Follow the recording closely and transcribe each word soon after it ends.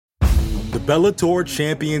Bellator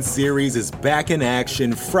Champion Series is back in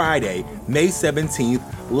action Friday, May 17th,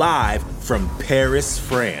 live from Paris,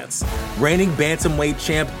 France. Reigning bantamweight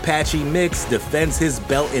champ Patchy Mix defends his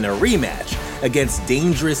belt in a rematch against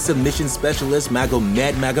dangerous submission specialist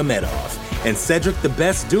Magomed Magomedov. And Cedric the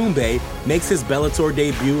Best Doumbé makes his Bellator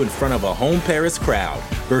debut in front of a home Paris crowd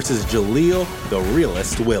versus Jaleel the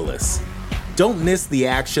Realist Willis. Don't miss the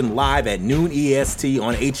action live at noon EST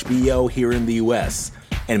on HBO here in the US.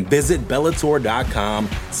 And visit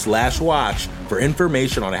Bellator.com/watch for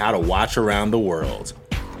information on how to watch around the world.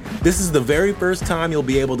 This is the very first time you'll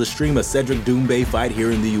be able to stream a Cedric Doumbé fight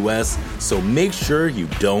here in the US, so make sure you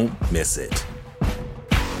don't miss it.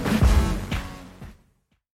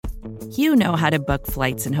 You know how to book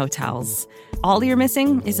flights and hotels. All you're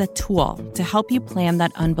missing is a tool to help you plan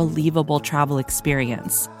that unbelievable travel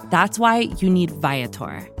experience. That's why you need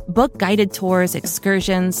Viator. Book guided tours,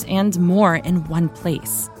 excursions, and more in one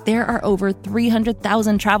place. There are over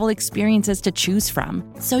 300,000 travel experiences to choose from,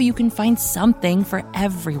 so you can find something for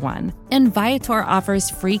everyone. And Viator offers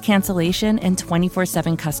free cancellation and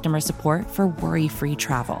 24/7 customer support for worry-free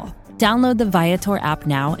travel. Download the Viator app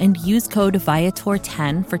now and use code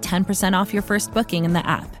Viator10 for 10% off your first booking in the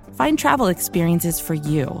app. Find travel experiences for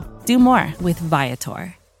you. Do more with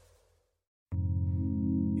Viator.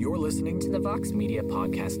 You're listening to the Vox Media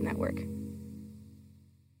Podcast Network.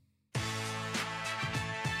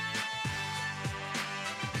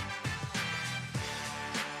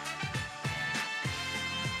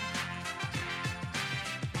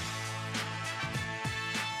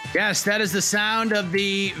 Yes, that is the sound of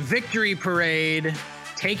the victory parade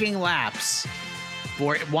taking laps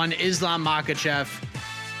for one Islam Makhachev,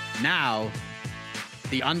 now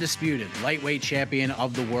the undisputed lightweight champion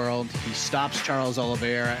of the world. He stops Charles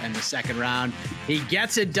Oliveira in the second round. He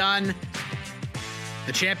gets it done.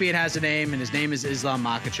 The champion has a name, and his name is Islam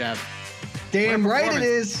Makhachev. Damn right it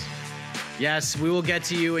is. Yes, we will get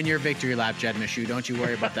to you in your victory lap, Jed Meshew. Don't you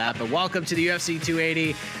worry about that. But welcome to the UFC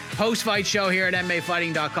 280 post-fight show here at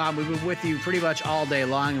MMAfighting.com. We've been with you pretty much all day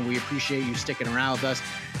long, and we appreciate you sticking around with us.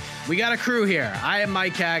 We got a crew here. I am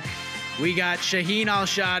Mike Heck. We got Shaheen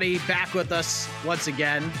Al-Shadi back with us once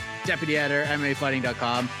again, deputy editor,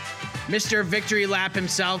 MMAfighting.com. Mr. Victory Lap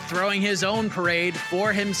himself, throwing his own parade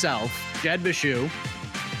for himself, Jed Meshew.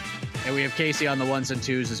 And we have Casey on the ones and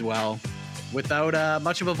twos as well, without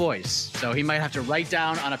much of a voice. So he might have to write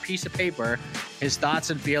down on a piece of paper his thoughts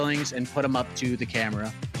and feelings and put them up to the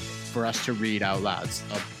camera for us to read out loud. So,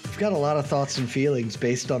 I've got a lot of thoughts and feelings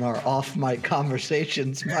based on our off-mic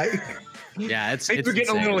conversations, Mike. yeah, it's we're getting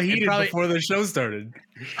insane. a little heated probably, before the show started.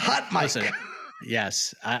 Hot mic. Listen,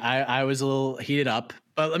 yes, I was a little heated up.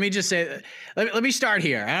 But let me just say, let me start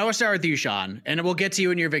here. And I want to start with you, Sean, and we'll get to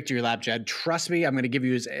you in your victory lap, Jed. Trust me, I'm going to give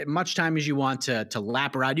you as much time as you want to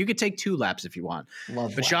lap around. You could take 2 laps if you want.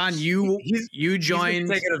 Love but laps. Sean, you joined. He's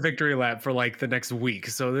taking a victory lap for like the next week,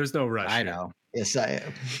 so there's no rush. I know. Yes, I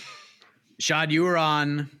am. Sean, you were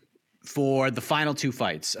on for the final 2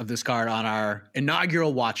 fights of this card on our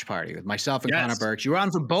inaugural watch party with myself and Connor Burks. You were on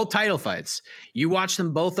for both title fights. You watched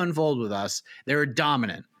them both unfold with us. They were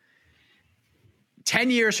dominant. 10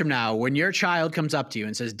 years from now, when your child comes up to you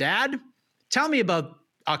and says, Dad, tell me about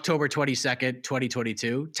October 22nd,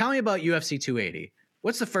 2022. Tell me about UFC 280.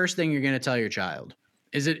 What's the first thing you're going to tell your child?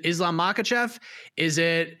 Is it Islam Makhachev? Is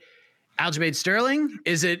it Aljamain Sterling?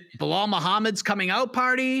 Is it Bilal Muhammad's coming out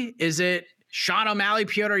party? Is it Sean O'Malley,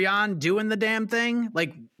 Petr Yan doing the damn thing?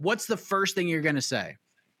 Like, what's the first thing you're going to say?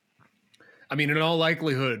 I mean, in all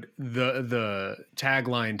likelihood, the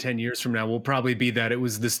tagline 10 years from now will probably be that it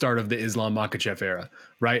was the start of the Islam Makhachev era,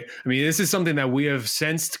 right? I mean, this is something that we have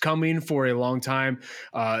sensed coming for a long time.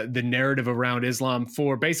 The narrative around Islam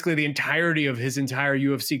for basically the entirety of his entire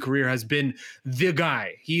UFC career has been the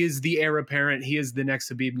guy. He is the heir apparent. He is the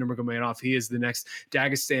next Khabib Nurmagomedov. He is the next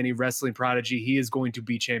Dagestani wrestling prodigy. He is going to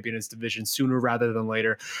be champion in his division sooner rather than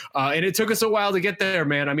later. And it took us a while to get there,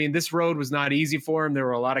 man. I mean, this road was not easy for him. There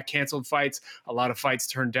were a lot of canceled fights. A lot of fights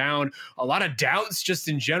turned down, a lot of doubts just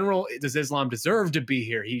in general. Does Islam deserve to be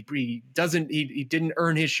here? He didn't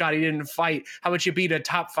earn his shot. He didn't fight. How about you beat a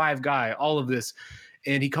top 5 guy? All of this.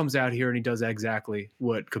 And he comes out here and he does exactly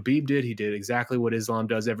what Khabib did. He did exactly what Islam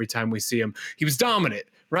does every time we see him. He was dominant,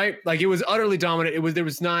 right? Like, it was utterly dominant.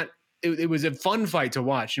 It was a fun fight to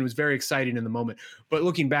watch. And it was very exciting in the moment. But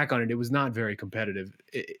looking back on it, it was not very competitive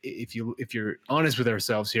if you're honest with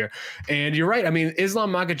ourselves here. And you're right. I mean,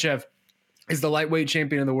 Islam Makhachev is the lightweight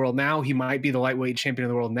champion of the world now. He might be the lightweight champion of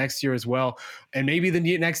the world next year as well. And maybe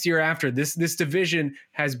the next year after. This division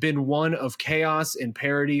has been one of chaos and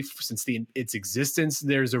parity since its existence.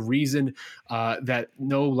 There's a reason that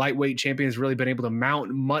no lightweight champion has really been able to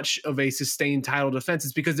mount much of a sustained title defense.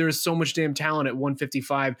 It's because there is so much damn talent at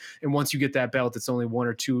 155. And once you get that belt, it's only one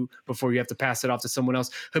or two before you have to pass it off to someone else.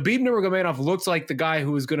 Khabib Nurmagomedov looked like the guy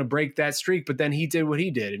who was going to break that streak, but then he did what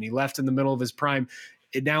he did and he left in the middle of his prime.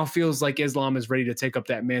 It now feels like Islam is ready to take up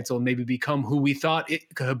that mantle and maybe become who we thought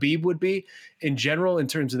Khabib would be in general in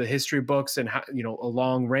terms of the history books and how, a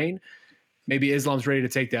long reign. Maybe Islam's ready to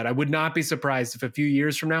take that. I would not be surprised if a few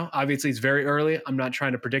years from now, obviously it's very early. I'm not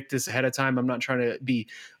trying to predict this ahead of time. I'm not trying to be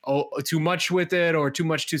too much with it or too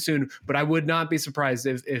much too soon, but I would not be surprised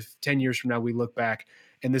if 10 years from now we look back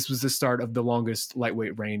and this was the start of the longest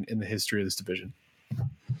lightweight reign in the history of this division.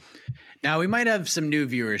 Now we might have some new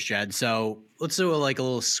viewers, Jed. So let's do a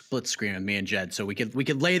little split screen with me and Jed, so we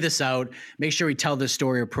could lay this out. Make sure we tell this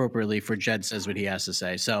story appropriately for Jed says what he has to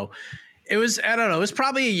say. So it was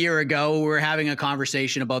probably a year ago. We were having a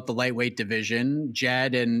conversation about the lightweight division,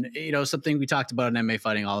 Jed, and something we talked about in MMA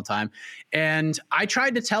fighting all the time. And I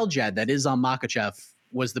tried to tell Jed that Islam Makhachev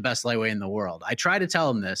was the best lightweight in the world. I tried to tell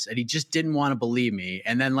him this, and he just didn't want to believe me.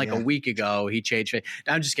 And then a week ago, he changed.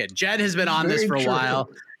 I'm just kidding. Jed has been on this for a while.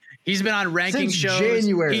 He's been on ranking since shows.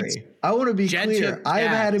 January. I want to be clear. I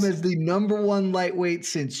have had him as the #1 lightweight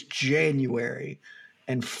since January.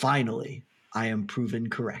 And finally, I am proven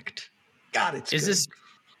correct. God, it's Is good.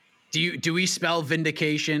 This do we spell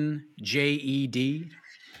vindication JED?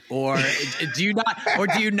 Or do you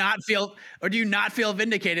not feel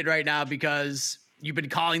vindicated right now because you've been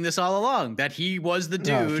calling this all along that he was the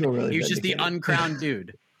dude. No, really he was just the uncrowned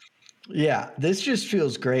dude. Yeah, this just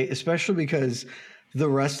feels great, especially because the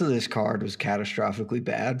rest of this card was catastrophically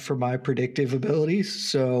bad for my predictive abilities.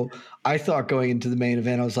 So I thought going into the main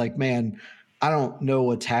event, I was like, man, I don't know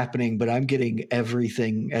what's happening, but I'm getting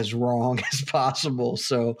everything as wrong as possible.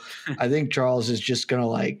 So I think Charles is just going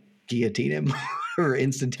to guillotine him or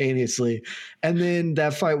instantaneously. And then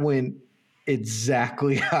that fight went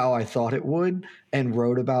exactly how I thought it would and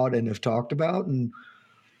wrote about and have talked about. And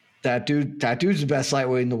that dude's the best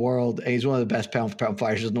lightweight in the world. And he's one of the best pound for pound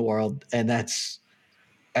fighters in the world. And it's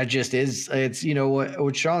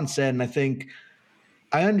what Sean said. And I think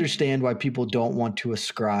I understand why people don't want to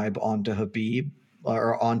ascribe onto Khabib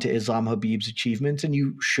or onto Islam Khabib's achievements, and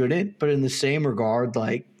you shouldn't. But in the same regard,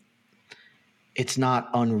 it's not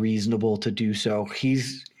unreasonable to do so.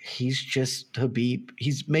 He's just Khabib.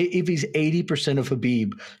 If he's 80% of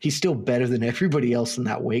Khabib, he's still better than everybody else in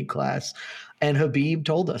that weight class. And Khabib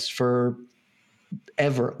told us forever,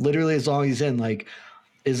 literally as long as he's in,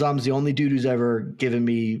 Islam's the only dude who's ever given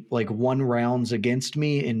me 1 rounds against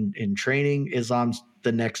me in training. Islam's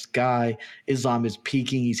the next guy. Islam is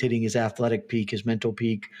peaking. He's hitting his athletic peak, his mental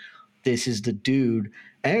peak. This is the dude.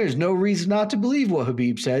 And there's no reason not to believe what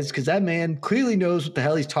Khabib says, because that man clearly knows what the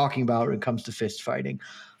hell he's talking about when it comes to fist fighting.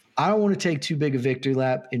 I don't want to take too big a victory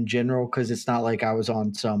lap in general, because it's not like I was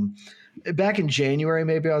on back in January,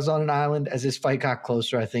 maybe I was on an island. As this fight got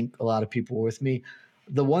closer, I think a lot of people were with me.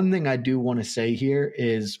 The one thing I do want to say here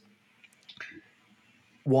is,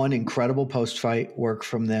 one, incredible post-fight work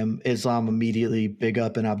from them. Islam immediately big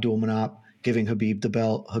up in Abdulmanap, giving Khabib the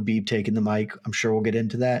belt, Khabib taking the mic. I'm sure we'll get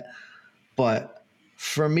into that. But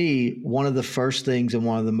for me, one of the first things and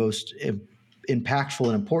one of the most impactful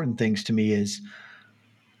and important things to me is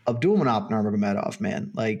Abdulmanap Nurmagomedov,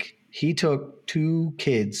 man. He took 2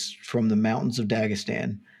 kids from the mountains of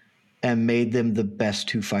Dagestan and made them the best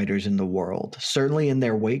 2 fighters in the world, certainly in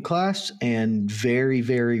their weight class, and very,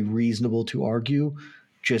 very reasonable to argue,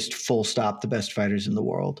 just full stop the best fighters in the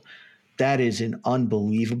world. That is an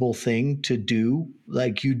unbelievable thing to do.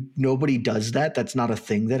 Nobody does that. That's not a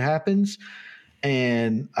thing that happens.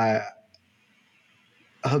 And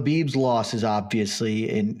Khabib's loss is obviously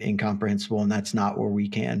incomprehensible, and that's not where we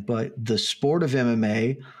can. But the sport of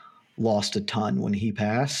MMA lost a ton when he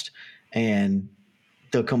passed, and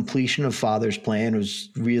the completion of Father's plan was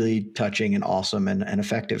really touching and awesome and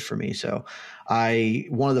effective for me. So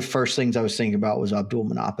one of the first things I was thinking about was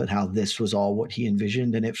Abdulmanap and how this was all what he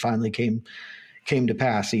envisioned, and it finally came to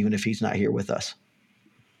pass, even if he's not here with us.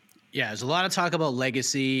 Yeah, there's a lot of talk about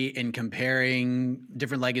legacy and comparing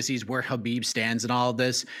different legacies, where Khabib stands in all of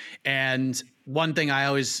this. And one thing I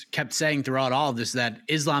always kept saying throughout all of this is that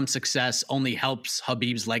Islam's success only helps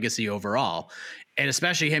Khabib's legacy overall. And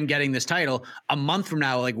especially him getting this title a month from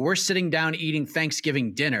now, we're sitting down eating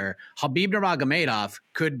Thanksgiving dinner. Khabib Nurmagomedov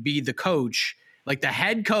could be the coach, the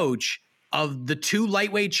head coach of the two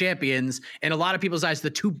lightweight champions, in a lot of people's eyes, the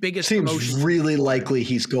two biggest Seems promotions. really likely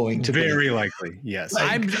he's going to Very be. likely, yes.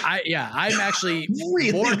 I'm actually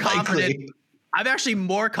Really more likely. confident. I'm actually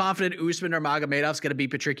more confident Usman Nurmagomedov's going to beat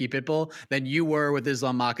Patricky Pitbull than you were with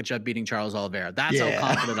Islam Makhachev beating Charles Oliveira. That's how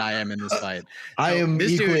confident I am in this fight. I am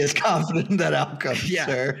this equally as confident in that outcome, Yeah.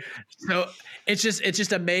 sir. So it's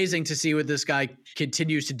just amazing to see what this guy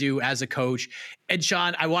continues to do as a coach. And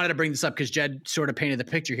Sean, I wanted to bring this up because Jed sort of painted the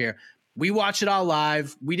picture here. We watched it all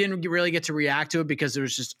live. We didn't really get to react to it because there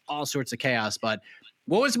was just all sorts of chaos. But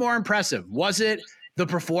what was more impressive? Was it the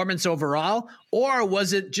performance overall, or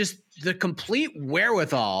was it just the complete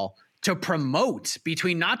wherewithal to promote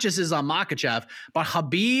between not just Islam Makhachev, but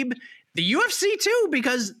Khabib, the UFC too?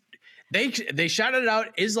 Because they shouted it out.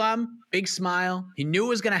 Islam, big smile. He knew it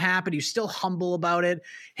was going to happen. He's still humble about it.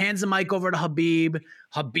 Hands the mic over to Khabib.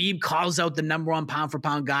 Khabib calls out the number one pound for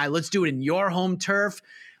pound guy. Let's do it in your home turf.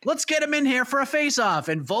 Let's get him in here for a face-off.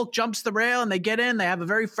 And Volk jumps the rail, and they get in. They have a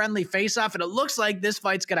very friendly face-off, and it looks like this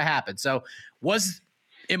fight's going to happen. So was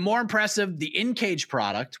it more impressive, the in-cage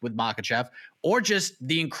product with Makhachev, or just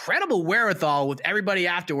the incredible wherewithal with everybody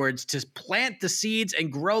afterwards to plant the seeds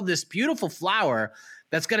and grow this beautiful flower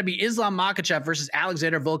that's going to be Islam Makhachev versus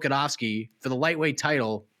Alexander Volkanovski for the lightweight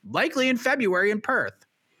title, likely in February in Perth?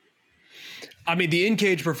 I mean, the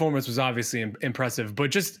in-cage performance was obviously impressive,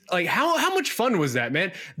 but just like how much fun was that,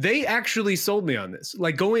 man? They actually sold me on this.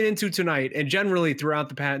 Like going into tonight and generally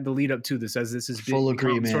throughout the lead up to this, as this is Full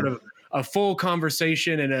agreement. sort of a full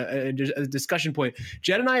conversation and a discussion point.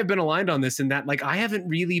 Jed and I have been aligned on this in that, like, I haven't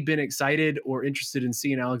really been excited or interested in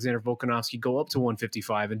seeing Alexander Volkanovski go up to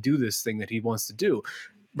 155 and do this thing that he wants to do.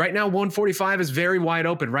 Right now, 145 is very wide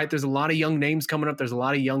open, right? There's a lot of young names coming up. There's a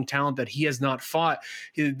lot of young talent that he has not fought.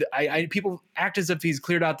 People act as if he's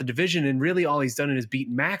cleared out the division, and really all he's done is beat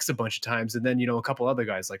Max a bunch of times. And then, a couple other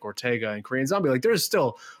guys like Ortega and Korean Zombie. Like, there's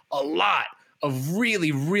still a lot of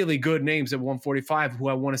really, really good names at 145 who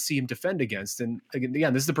I want to see him defend against. And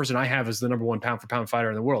again, this is the person I have as the number one pound for pound fighter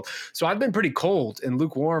in the world. So I've been pretty cold and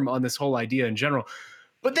lukewarm on this whole idea in general.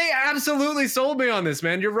 But they absolutely sold me on this,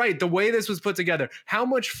 man. You're right. The way this was put together. How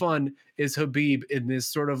much fun is Khabib in this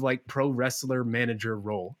sort of like pro wrestler manager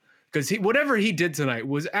role? Because whatever he did tonight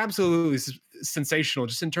was absolutely sensational,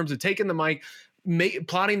 just in terms of taking the mic,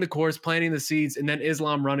 plotting the course, planting the seeds, and then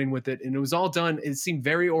Islam running with it. And it was all done. It seemed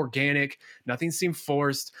very organic. Nothing seemed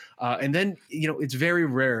forced. And then, it's very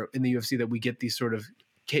rare in the UFC that we get these sort of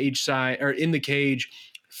cage side or in the cage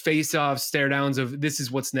face-offs, stare downs of this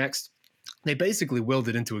is what's next. They basically willed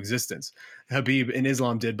it into existence. Khabib and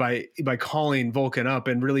Islam did by calling Volkan up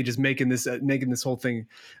and really just making this whole thing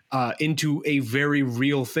into a very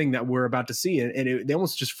real thing that we're about to see. And they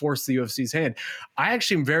almost just forced the UFC's hand. I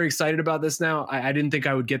actually am very excited about this now. I didn't think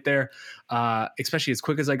I would get there, especially as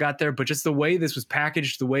quick as I got there. But just the way this was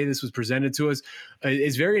packaged, the way this was presented to us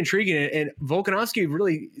is very intriguing. And Volkanovski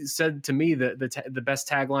really said to me the best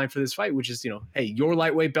tagline for this fight, which is, hey, your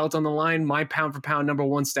lightweight belt on the line, my pound for pound number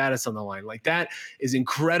one status on the line. Like that is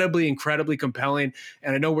incredibly, incredibly compelling.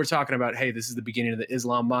 And I know we're talking about, hey, this is the beginning of the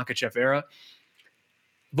Islam Makhachev era.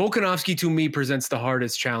 Volkanovski, to me, presents the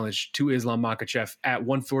hardest challenge to Islam Makhachev at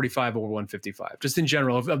 145 or 155. Just in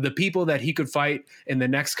general, of the people that he could fight in the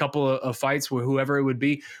next couple of fights, whoever it would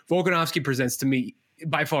be, Volkanovski presents to me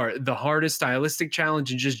by far the hardest stylistic challenge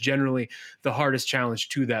and just generally the hardest challenge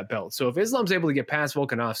to that belt. So if Islam's able to get past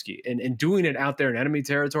Volkanovski and doing it out there in enemy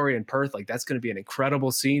territory in Perth, like that's going to be an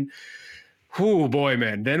incredible scene. Oh boy,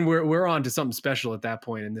 man! Then we're on to something special at that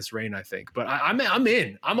point in this reign, I think. But I'm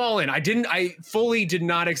in. I'm all in. I fully did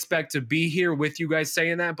not expect to be here with you guys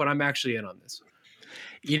saying that, but I'm actually in on this.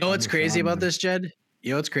 You know what's crazy about this, Jed?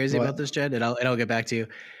 And I'll get back to you.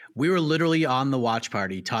 We were literally on the watch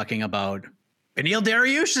party talking about Beneil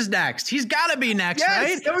Dariush is next. He's got to be next, yes,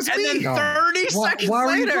 right? That was and me. Then 30 seconds why are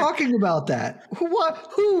later. you talking about that?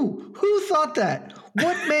 Who thought that?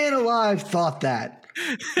 What man alive thought that?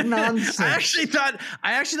 Nonsense. I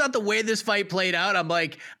actually thought the way this fight played out, I'm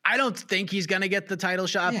like, I don't think he's gonna get the title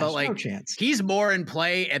shot, but like, no chance. He's more in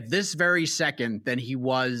play at this very second than he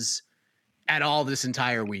was at all this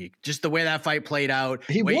entire week. Just the way that fight played out,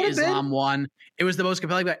 the way Islam won, it was the most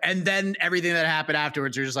compelling fight. And then everything that happened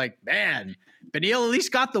afterwards, you're just like, man, Beneil at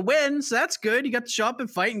least got the win, so that's good. You got to show up and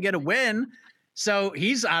fight and get a win. So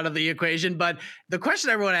he's out of the equation. But the question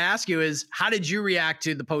I want to ask you is, how did you react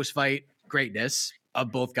to the post-fight greatness of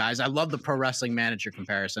both guys? I love the pro wrestling manager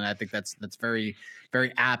comparison. I think that's very,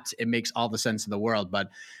 very apt. It makes all the sense in the world. But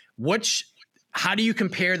how do you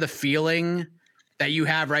compare the feeling that you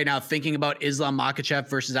have right now thinking about Islam Makhachev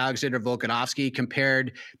versus Alexander Volkanovski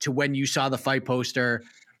compared to when you saw the fight poster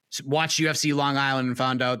watched UFC Long Island and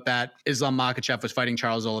found out that Islam Makhachev was fighting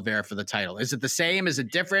Charles Oliveira for the title? Is it the same? Is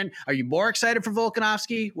it different? Are you more excited for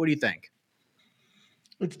Volkanovski? What do you think?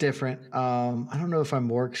 It's different. I don't know if I'm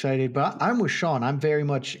more excited, but I'm with Sean. I'm very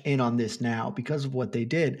much in on this now because of what they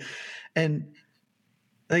did. And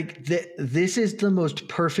like this is the most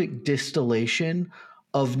perfect distillation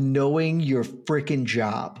of knowing your freaking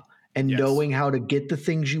job and knowing how to get the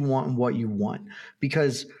things you want and what you want.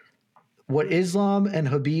 Because what Islam and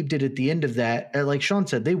Khabib did at the end of that, like Sean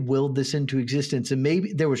said, they willed this into existence. And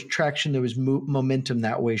maybe there was traction, there was momentum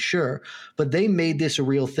that way, sure. But they made this a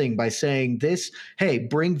real thing by saying this, hey,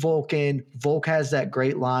 bring Volk in. Volk has that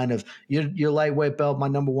great line of, your lightweight belt, my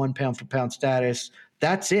number one pound for pound status.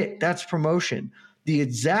 That's it. That's promotion. The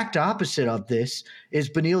exact opposite of this is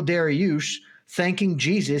Beneil Dariush thanking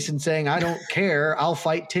Jesus and saying, I don't care, I'll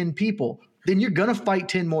fight 10 people. Then you're going to fight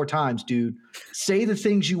 10 more times, dude. Say the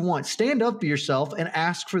things you want. Stand up for yourself and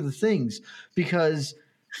ask for the things. Because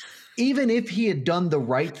even if he had done the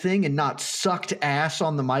right thing and not sucked ass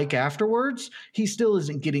on the mic afterwards, he still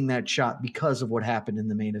isn't getting that shot because of what happened in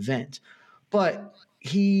the main event. But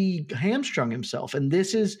he hamstrung himself. And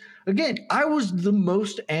this is, again, I was the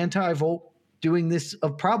most anti-Volk doing this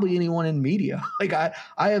of probably anyone in media. Like I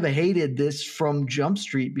have hated this from Jump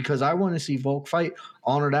Street because I want to see Volk fight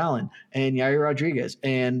Arnold Allen and Yair Rodriguez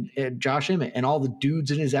and Josh Emmett and all the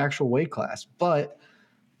dudes in his actual weight class. But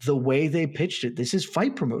the way they pitched it, this is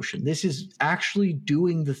fight promotion. This is actually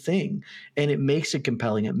doing the thing, and it makes it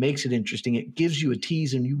compelling. It makes it interesting. It gives you a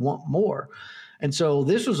tease and you want more. And so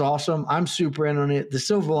this was awesome. I'm super in on it. The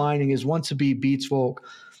silver lining is once Khabib beats Volk,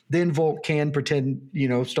 then Volk can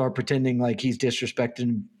start pretending like he's disrespected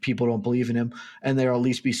and people don't believe in him, and there'll at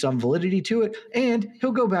least be some validity to it. And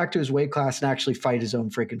he'll go back to his weight class and actually fight his own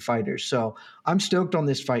freaking fighters. So I'm stoked on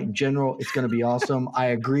this fight in general. It's going to be awesome. I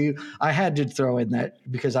agree. I had to throw in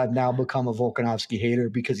that because I've now become a Volkanovski hater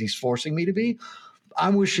because he's forcing me to be.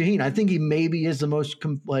 I'm with Shaheen. I think he maybe is the most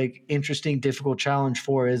interesting, difficult challenge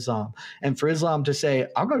for Islam. And for Islam to say,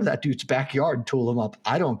 I'll go to that dude's backyard and tool him up.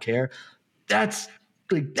 I don't care. That's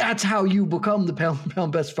how you become the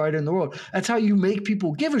pound best fighter in the world. That's how you make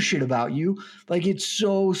people give a shit about you. Like, it's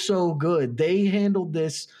so, so good. They handled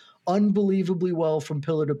this unbelievably well from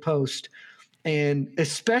pillar to post. And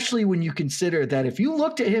especially when you consider that if you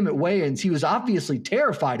looked at him at weigh-ins, he was obviously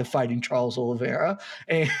terrified of fighting Charles Oliveira,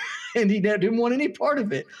 and he didn't want any part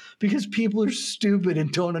of it because people are stupid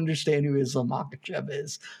and don't understand who Islam Makhachev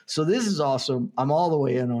is. So this is awesome. I'm all the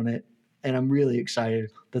way in on it, and I'm really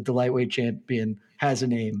excited that the lightweight champion has a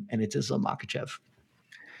name, and it's Islam Makhachev.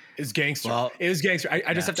 It's gangster. Well, it was gangster.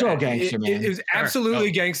 I just have to. So gangster, man. It was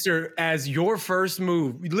absolutely gangster as your first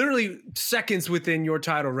move, literally seconds within your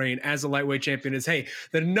title reign as a lightweight champion. Is, hey,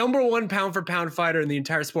 the number one pound for pound fighter in the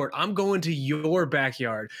entire sport. I'm going to your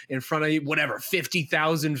backyard in front of whatever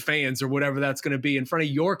 50,000 fans or whatever that's going to be in front of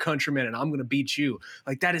your countrymen, and I'm going to beat you.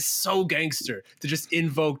 Like, that is so gangster to just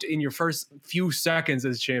invoke in your first few seconds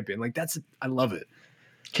as champion. Like, I love it.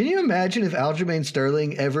 Can you imagine if Aljamain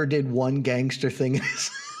Sterling ever did one gangster thing in his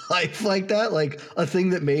life like that? Like a thing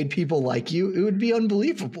that made people like you? It would be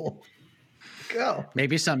unbelievable. Go.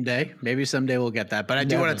 Maybe someday we'll get that. But I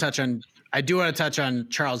do want to touch on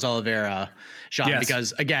Charles Oliveira, Sean,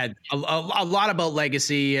 because again, a lot about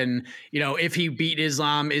legacy and, if he beat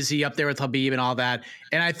Islam, is he up there with Khabib and all that?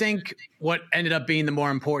 And I think what ended up being the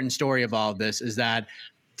more important story of all of this is that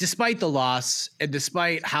despite the loss and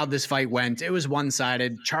despite how this fight went, it was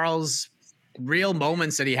one-sided. Charles' real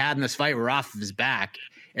moments that he had in this fight were off of his back.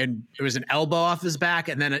 And it was an elbow off his back,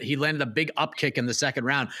 and then he landed a big up kick in the second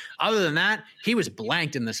round. Other than that, he was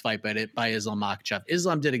blanked in this fight by Islam Makhachev.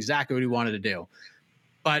 Islam did exactly what he wanted to do.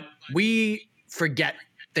 But we forget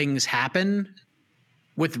things happen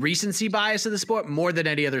with recency bias of the sport more than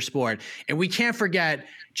any other sport. And we can't forget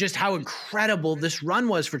just how incredible this run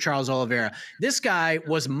was for Charles Oliveira. This guy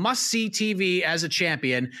was must-see TV as a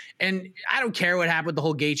champion, and I don't care what happened with the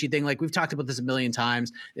whole Gaethje thing. Like, we've talked about this a million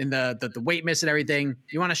times, in the weight miss and everything.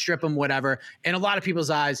 You want to strip him, whatever. In a lot of people's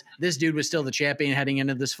eyes, this dude was still the champion heading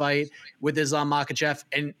into this fight with Islam Makhachev,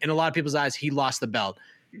 and in a lot of people's eyes, he lost the belt.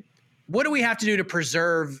 What do we have to do to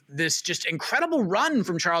preserve this just incredible run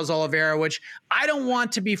from Charles Oliveira, which I don't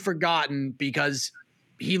want to be forgotten because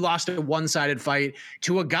he lost a one-sided fight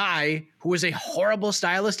to a guy who was a horrible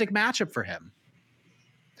stylistic matchup for him?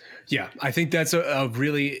 Yeah, I think that's a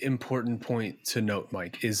really important point to note,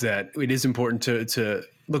 Mike, is that it is important to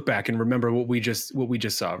look back and remember what we just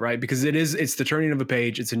saw, right? Because it's the turning of a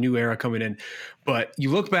page. It's a new era coming in. But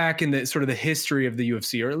you look back in the sort of the history of the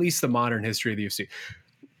UFC, or at least the modern history of the UFC.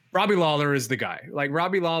 Robbie Lawler is the guy. Like,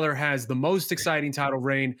 Robbie Lawler has the most exciting title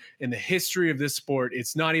reign in the history of this sport.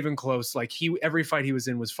 It's not even close. Like, every fight he was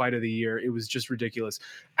in was fight of the year. It was just ridiculous.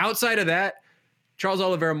 Outside of that, Charles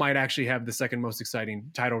Oliveira might actually have the second most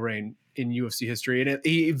exciting title reign in UFC history. And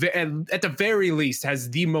he, at the very least, has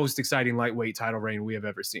the most exciting lightweight title reign we have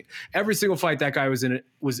ever seen. Every single fight that guy was in it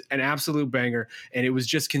was an absolute banger. And it was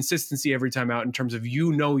just consistency every time out in terms of,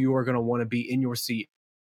 you are going to want to be in your seat,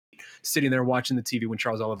 sitting there watching the TV when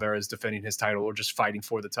Charles Oliveira is defending his title or just fighting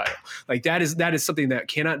for the title. Like, that is something that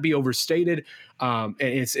cannot be overstated. And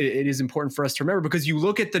it is important for us to remember, because you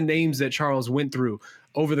look at the names that Charles went through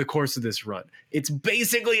over the course of this run. It's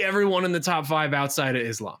basically everyone in the top 5 outside of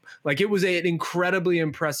Islam. Like, it was an incredibly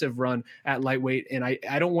impressive run at lightweight. And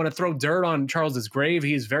I don't want to throw dirt on Charles's grave.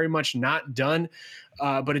 He is very much not done.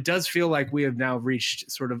 But it does feel like we have now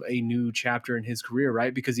reached sort of a new chapter in his career,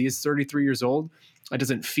 right? Because he is 33 years old. That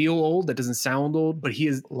doesn't feel old. That doesn't sound old, but he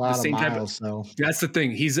is the same type of, that's the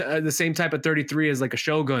thing. He's the same type of 33 as like a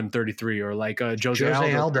Shogun 33 or like a Jose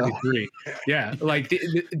Aldo 33. Yeah. Like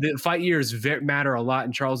the fight years matter a lot.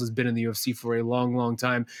 And Charles has been in the UFC for a long, long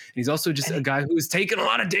time. And he's also just a guy who has taken a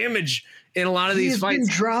lot of damage in a lot of these fights. He's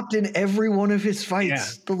been dropped in every one of his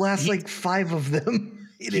fights, the last 5 of them.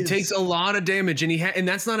 He takes a lot of damage, and and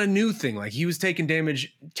that's not a new thing. Like, he was taking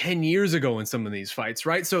damage 10 years ago in some of these fights,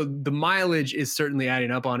 right? So the mileage is certainly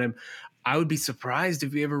adding up on him. I would be surprised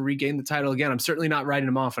if he ever regained the title again. I'm certainly not writing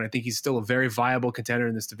him off, and I think he's still a very viable contender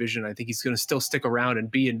in this division. I think he's going to still stick around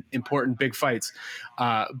and be in important big fights.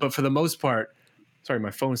 But for the most part, sorry,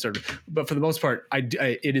 my phone started. But for the most part,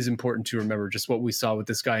 it is important to remember just what we saw with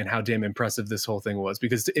this guy and how damn impressive this whole thing was.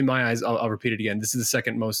 Because in my eyes, I'll repeat it again, this is the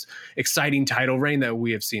second most exciting title reign that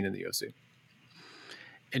we have seen in the UFC.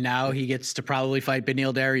 And now he gets to probably fight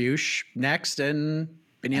Beneil Dariush next, and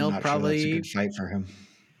Beneil probably... Sure that's a good fight for him.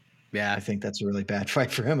 Yeah. I think that's a really bad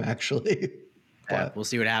fight for him, actually. Yeah, we'll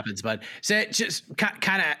see what happens. But just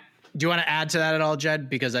kind of... Do you want to add to that at all, Jed?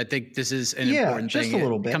 Because I think this is an important thing. Just a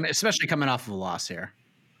little bit. Especially coming off of a loss here.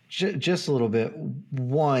 Just a little bit.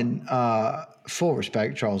 One, full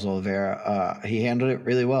respect, Charles Oliveira. He handled it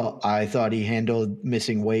really well. I thought he handled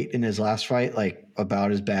missing weight in his last fight like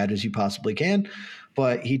about as bad as you possibly can.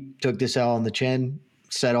 But he took this L on the chin,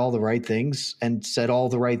 said all the right things,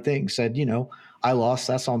 said, I lost.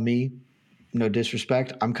 That's on me. No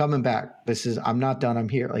disrespect. I'm coming back. I'm not done. I'm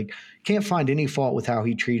here. Like, can't find any fault with how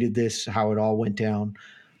he treated this, how it all went down.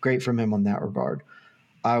 Great from him on that regard.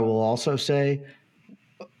 I will also say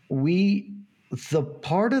the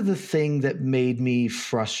part of the thing that made me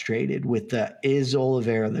frustrated with the is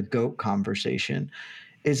Oliveira the GOAT conversation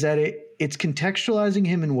is that it's contextualizing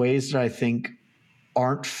him in ways that I think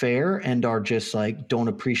aren't fair and are just like, don't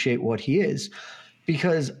appreciate what he is.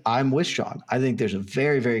 Because I'm with Sean. I think there's a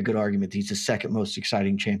very, very good argument that he's the second most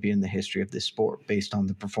exciting champion in the history of this sport based on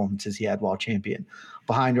the performances he had while champion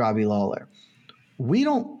behind Robbie Lawler. We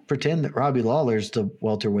don't pretend that Robbie Lawler is the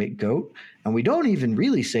welterweight GOAT, and we don't even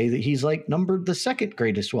really say that he's like numbered the second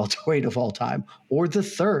greatest welterweight of all time or the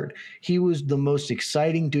third. He was the most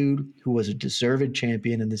exciting dude who was a deserved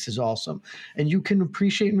champion, and this is awesome. And you can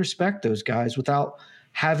appreciate and respect those guys without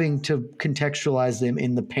having to contextualize them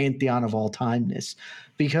in the pantheon of all timeness,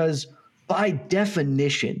 because by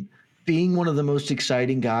definition, being one of the most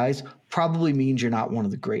exciting guys probably means you're not one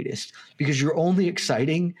of the greatest, because you're only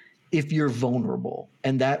exciting if you're vulnerable.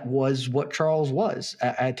 And that was what Charles was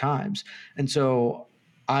at times. And so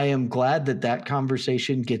I am glad that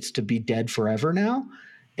conversation gets to be dead forever now.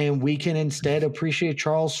 And we can instead appreciate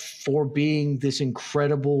Charles for being this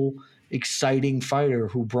incredible, exciting fighter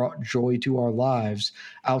who brought joy to our lives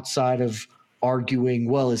outside of arguing,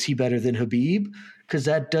 well, is he better than Khabib? Because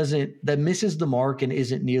that misses the mark and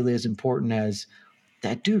isn't nearly as important as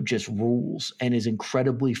that dude just rules and is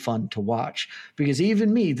incredibly fun to watch. Because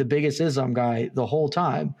even me, the biggest Islam guy the whole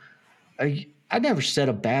time, I never said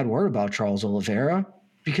a bad word about Charles Oliveira,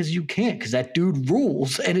 because you can't, because that dude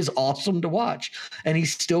rules and is awesome to watch. And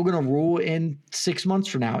he's still going to rule in 6 months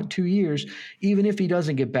from now, in 2 years. Even if he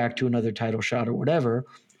doesn't get back to another title shot or whatever,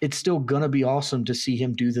 it's still going to be awesome to see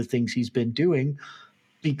him do the things he's been doing,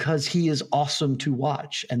 because he is awesome to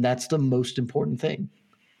watch. And that's the most important thing.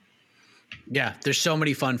 Yeah, there's so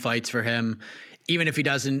many fun fights for him. Even if he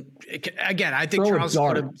doesn't, again, I think Charles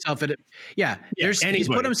put himself in it. He's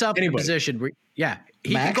put himself in a position where,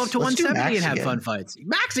 he can go up to 170 and have fun fights.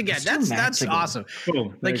 Max again. That's awesome.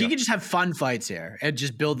 Boom, like, he could just have fun fights here and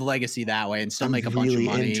just build the legacy that way and still make a bunch of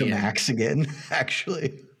money. Into Max again,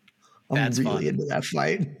 actually. I'm really fun. Into that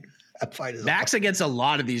fight. That fight is Max against a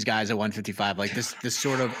lot of these guys at 155, like this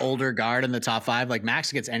sort of older guard in the top 5. Like, Max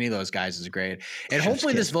against any of those guys is great. And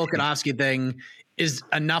hopefully this Volkanovski thing is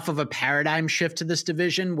enough of a paradigm shift to this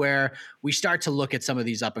division where we start to look at some of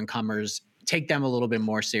these up and comers, take them a little bit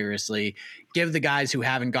more seriously, give the guys who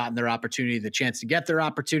haven't gotten their opportunity the chance to get their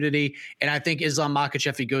opportunity. And I think Islam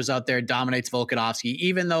Makhachev, he goes out there, dominates Volkanovski.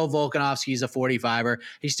 Even though Volkanovski's a 45er,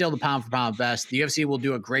 he's still the pound for pound best. The UFC will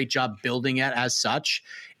do a great job building it as such.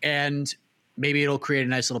 And maybe it'll create a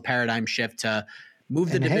nice little paradigm shift to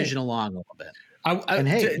move the division along a little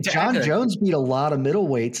bit. John Jones beat a lot of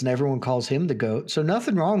middleweights and everyone calls him the GOAT. So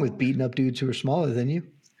nothing wrong with beating up dudes who are smaller than you.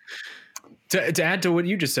 To add to what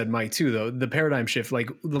you just said, Mike, too, though, the paradigm shift, like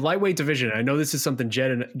the lightweight division, I know this is something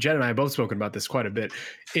Jed and I have both spoken about this quite a bit,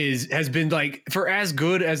 has been like, for as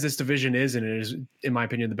good as this division is, and it is, in my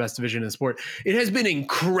opinion, the best division in the sport, it has been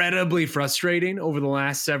incredibly frustrating over the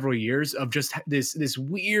last several years of just this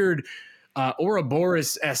weird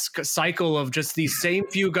Ouroboros-esque cycle of just these same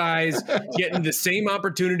few guys getting the same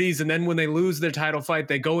opportunities, and then when they lose their title fight,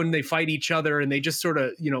 they go and they fight each other, and they just sort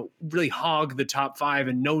of, really hog the top five,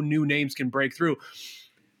 and no new names can break through.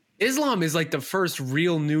 Islam is like the first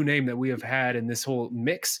real new name that we have had in this whole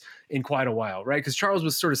mix in quite a while, right? Because Charles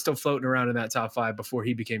was sort of still floating around in that top five before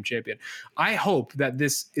he became champion. I hope that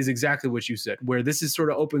this is exactly what you said, where this is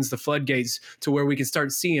sort of opens the floodgates to where we can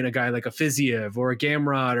start seeing a guy like a Fiziev or a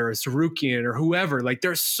Gamrot or a Sarukian or whoever. Like,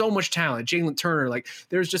 there's so much talent. Jalen Turner, like,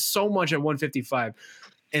 there's just so much at 155.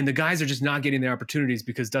 And the guys are just not getting the opportunities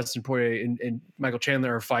because Dustin Poirier and Michael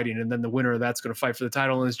Chandler are fighting, and then the winner of that's going to fight for the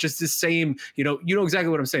title. And it's just the same, you know exactly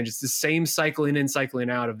what I'm saying. Just the same cycling in, cycling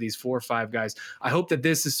out of these 4 or 5 guys. I hope that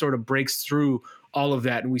this is sort of breaks through all of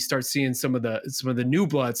that, and we start seeing some of the new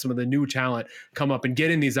blood, some of the new talent come up and get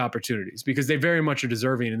in these opportunities, because they very much are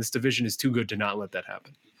deserving, and this division is too good to not let that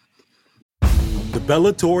happen. The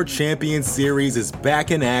Bellator Champions Series is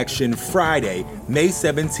back in action Friday, May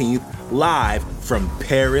 17th, live from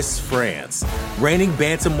Paris, France. Reigning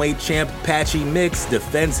bantamweight champ Patchy Mix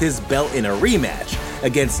defends his belt in a rematch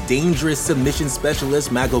against dangerous submission specialist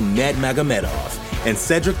Magomed Magomedov. And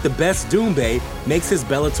Cedric the Best Doumbé makes his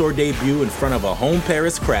Bellator debut in front of a home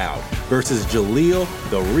Paris crowd versus Jaleel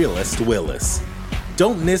the Realist Willis.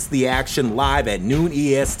 Don't miss the action live at noon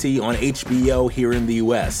EST on HBO here in the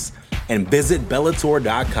US. And visit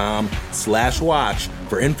Bellator.com/watch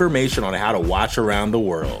for information on how to watch around the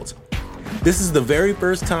world. This is the very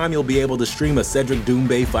first time you'll be able to stream a Cedric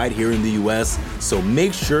Doumbé fight here in the US, so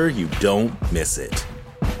make sure you don't miss it.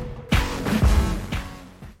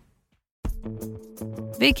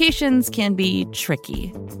 Vacations can be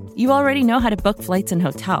tricky. You already know how to book flights and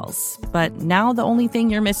hotels, but now the only thing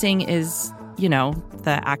you're missing is,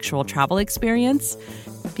 the actual travel experience.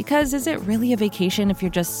 Because is it really a vacation if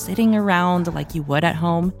you're just sitting around like you would at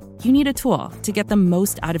home? You need a tool to get the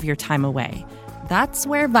most out of your time away. That's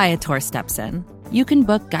where Viator steps in. You can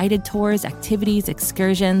book guided tours, activities,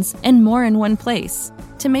 excursions, and more in one place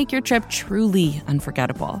to make your trip truly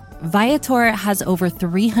unforgettable. Viator has over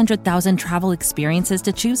 300,000 travel experiences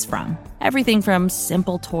to choose from. Everything from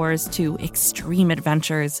simple tours to extreme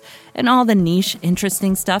adventures and all the niche,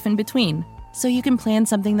 interesting stuff in between. So you can plan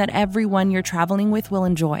something that everyone you're traveling with will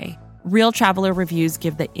enjoy. Real traveler reviews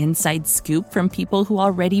give the inside scoop from people who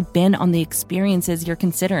already been on the experiences you're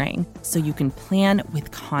considering, so you can plan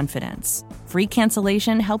with confidence. Free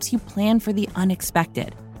cancellation helps you plan for the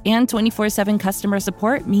unexpected. And 24/7 customer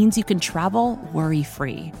support means you can travel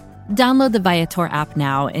worry-free. Download the Viator app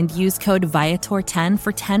now and use code Viator10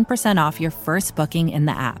 for 10% off your first booking in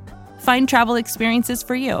the app. Find travel experiences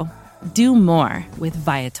for you. Do more with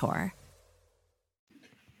Viator.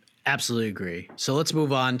 Absolutely agree. So let's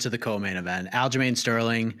move on to the co-main event. Aljamain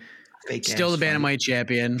Sterling, still the bantamweight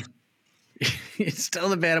champion. Still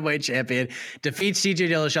the bantamweight champion. Defeats TJ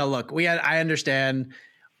Dillashaw. Look, I understand.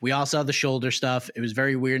 We all saw the shoulder stuff. It was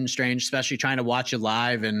very weird and strange, especially trying to watch it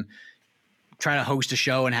live and try to host a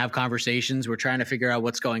show and have conversations. We're trying to figure out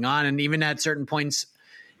what's going on. And even at certain points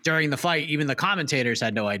during the fight, even the commentators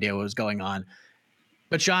had no idea what was going on.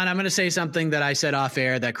 But Sean, I'm going to say something that I said off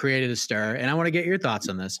air that created a stir, and I want to get your thoughts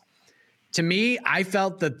on this. To me, I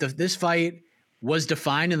felt that this fight was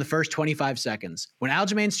defined in the first 25 seconds. When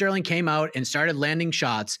Aljamain Sterling came out and started landing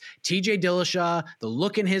shots, TJ Dillashaw, the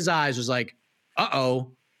look in his eyes was like,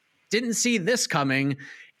 uh-oh, didn't see this coming.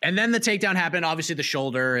 And then the takedown happened, obviously the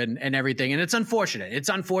shoulder and everything. And it's unfortunate. It's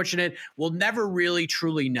unfortunate. We'll never really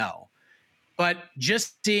truly know. But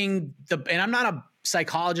just seeing and I'm not a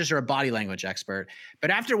psychologist or a body language expert,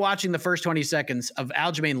 but after watching the first 20 seconds of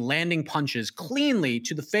Aljamain landing punches cleanly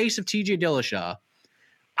to the face of TJ Dillashaw,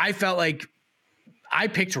 I felt like I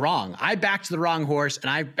picked wrong. I backed the wrong horse,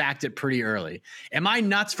 and I backed it pretty early. Am I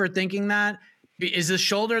nuts for thinking that? Is the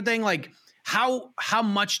shoulder thing like how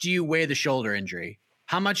much do you weigh the shoulder injury?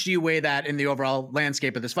 How much do you weigh that in the overall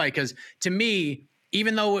landscape of this fight? Because to me,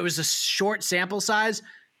 even though it was a short sample size,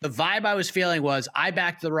 the vibe I was feeling was I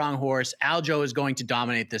backed the wrong horse. Aljo is going to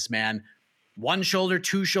dominate this man. One shoulder,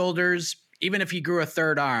 two shoulders, even if he grew a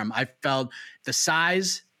third arm, I felt the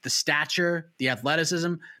size, the stature, the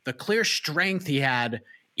athleticism, the clear strength he had.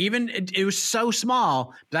 Even it was so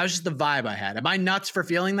small, but that was just the vibe I had. Am I nuts for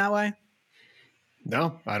feeling that way?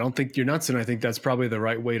 No, I don't think you're nuts, and I think that's probably the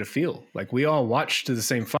right way to feel. Like, we all watched the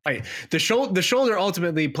same fight. The shoulder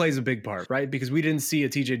ultimately plays a big part, right? Because we didn't see a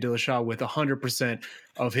TJ Dillashaw with 100%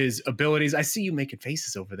 of his abilities. I see you making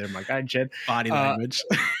faces over there, my guy, Jed. Body language.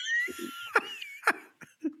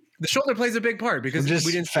 The shoulder plays a big part because I'm just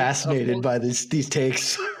we didn't fascinated by these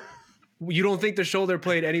takes. You don't think the shoulder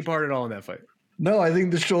played any part at all in that fight? No, I think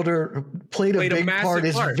the shoulder played a big part.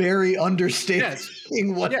 Is very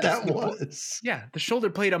understanding what that was. Yeah, the shoulder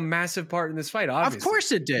played a massive part in this fight, obviously. Of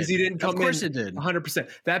course it did. Because he didn't come in. Of course it did. 100%.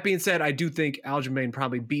 That being said, I do think Aljamain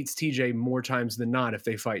probably beats TJ more times than not if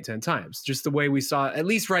they fight 10 times. Just the way we saw, at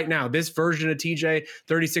least right now, this version of TJ,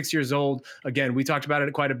 36 years old. Again, we talked about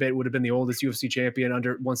it quite a bit. Would have been the oldest UFC champion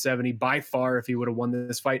under 170 by far if he would have won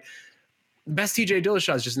this fight. The best TJ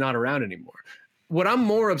Dillashaw is just not around anymore. What I'm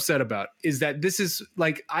more upset about is that this is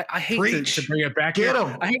like, I hate to bring it back here.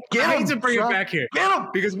 I hate to bring it back here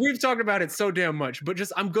because we've talked about it so damn much, but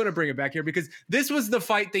just, I'm going to bring it back here because this was the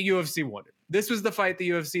fight the UFC wanted. This was the fight the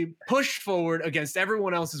UFC pushed forward against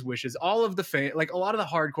everyone else's wishes. All of the fans, like a lot of the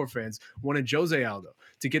hardcore fans, wanted Jose Aldo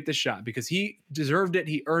to get this shot because he deserved it.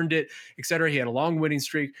 He earned it, etc. He had a long winning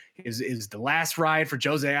streak. It was the last ride for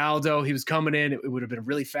Jose Aldo. He was coming in. It would have been a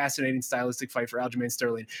really fascinating stylistic fight for Aljamain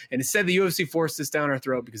Sterling. And instead, the UFC forced this down our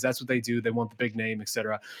throat because that's what they do. They want the big name,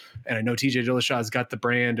 etc. And I know TJ Dillashaw's got the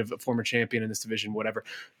brand of a former champion in this division, whatever.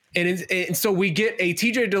 And so we get a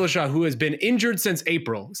TJ Dillashaw who has been injured since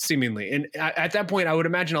April, seemingly. And at that point, I would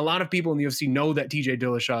imagine a lot of people in the UFC know that TJ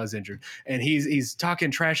Dillashaw is injured. And he's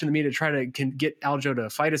talking trash in the media to try to get Aljo to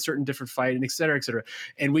fight a certain different fight, and et cetera, et cetera.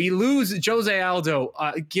 And we lose Jose Aldo,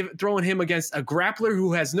 throwing him against a grappler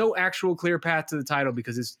who has no actual clear path to the title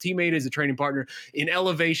because his teammate is a training partner in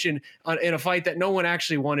elevation in a fight that no one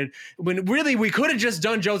actually wanted. When really we could have just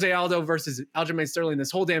done Jose Aldo versus Aljamain Sterling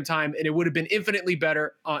this whole damn time, and it would have been infinitely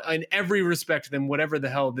better in every respect than whatever the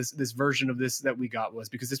hell this version of this that we got was,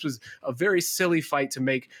 because this was a very silly fight to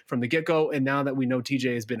make from the get-go. And now that we know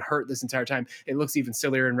TJ has been hurt this entire time, it looks even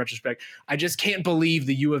sillier in retrospect. I just can't believe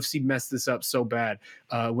the UFC messed this up so bad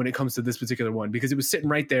when it comes to this particular one, because it was sitting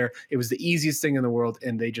right there. It was the easiest thing in the world,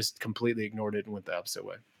 and they just completely ignored it and went the opposite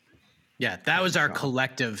way. Yeah, that was our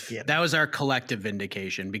collective. Yeah. That was our collective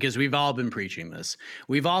vindication, because we've all been preaching this.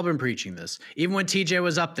 Even when TJ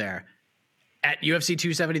was up there at UFC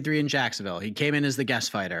 273 in Jacksonville, he came in as the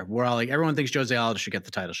guest fighter. We're all like, everyone thinks Jose Aldo should get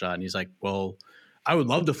the title shot. And he's like, well, I would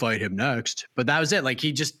love to fight him next. But that was it. Like,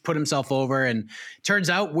 he just put himself over, and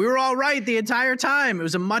turns out we were all right the entire time. It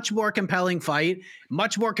was a much more compelling fight,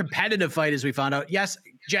 much more competitive fight, as we found out. Yes,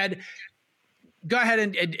 Jed, go ahead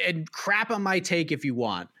and crap on my take if you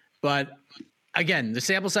want. But again, the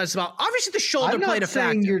sample size is small. Obviously, the shoulder played a factor. I'm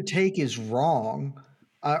not saying your take is wrong.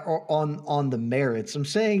 On the merits, I'm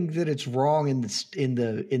saying that it's wrong in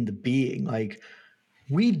the being. Like,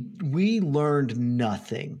 we learned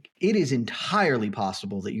nothing. It is entirely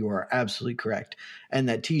possible that you are absolutely correct and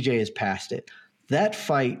that TJ has passed it. That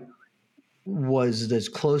fight was as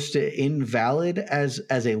close to invalid as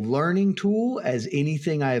a learning tool as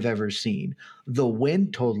anything I have ever seen. The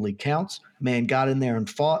win totally counts. Man got in there and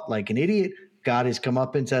fought like an idiot. Got his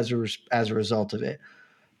comeuppance as a result of it.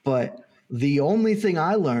 But the only thing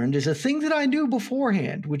I learned is a thing that I knew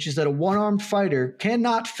beforehand, which is that a one-armed fighter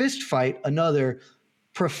cannot fist fight another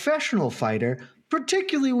professional fighter,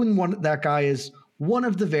 particularly when that guy is one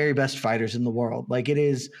of the very best fighters in the world. Like, it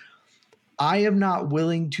is, I am not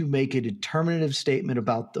willing to make a determinative statement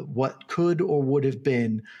about what could or would have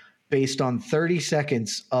been based on 30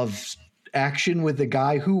 seconds of action with a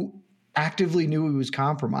guy who actively knew he was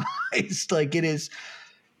compromised. Like, it is.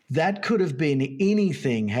 That could have been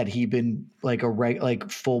anything had he been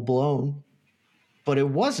like full blown, but it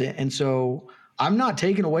wasn't. And so I'm not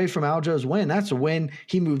taking away from Aljo's win. That's a win.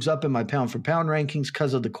 He moves up in my pound for pound rankings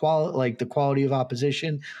because of the quality of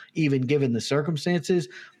opposition, even given the circumstances.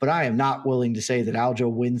 But I am not willing to say that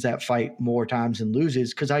Aljo wins that fight more times than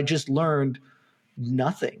loses, because I just learned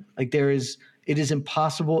nothing. Like, it is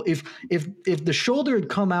impossible. If the shoulder had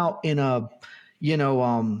come out in a,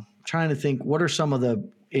 trying to think, what are some of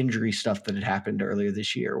the injury stuff that had happened earlier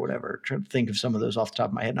this year or whatever. I'm trying to think of some of those off the top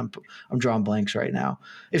of my head. And I'm drawing blanks right now.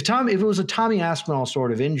 If it was a Tommy Aspinall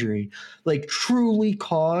sort of injury, like truly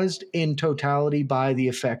caused in totality by the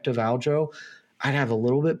effect of Aljo, I'd have a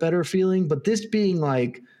little bit better feeling. But this being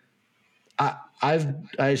like,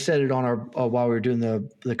 I said it on our while we were doing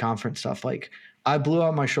the conference stuff. Like, I blew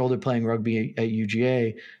out my shoulder playing rugby at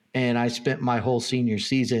UGA, and I spent my whole senior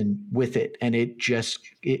season with it, and it just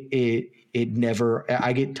it never.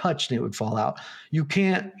 I get touched and it would fall out. You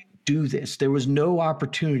can't do this. There was no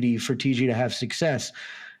opportunity for TJ to have success,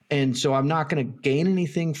 and so I'm not going to gain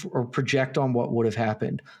anything or project on what would have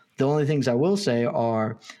happened. The only things I will say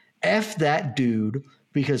are, F that dude.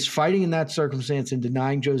 Because fighting in that circumstance and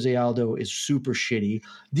denying Jose Aldo is super shitty.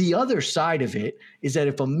 The other side of it is that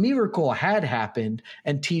if a miracle had happened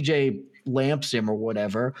and TJ lamps him or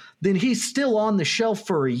whatever, then he's still on the shelf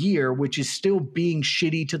for a year, which is still being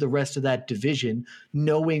shitty to the rest of that division,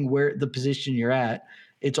 knowing where the position you're at.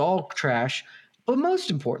 It's all trash. But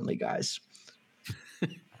most importantly, guys,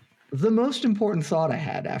 the most important thought I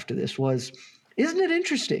had after this was, isn't it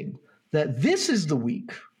interesting that this is the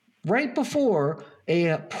week right before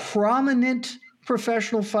a prominent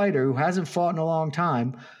professional fighter who hasn't fought in a long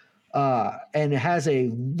time and has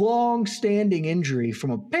a long-standing injury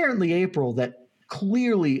from apparently April that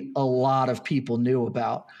clearly a lot of people knew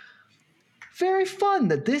about. Very fun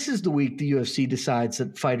that this is the week the UFC decides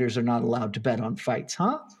that fighters are not allowed to bet on fights,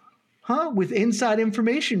 huh? With inside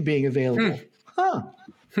information being available.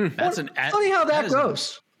 Funny how that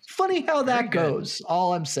goes. Funny how that goes.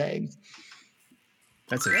 All I'm saying.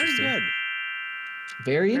 That's interesting. Very good.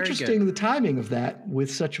 Very interesting, good. The timing of that with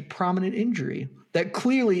such a prominent injury that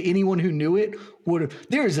clearly anyone who knew it would have.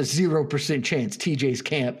 There is a 0% chance TJ's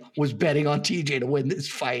camp was betting on TJ to win this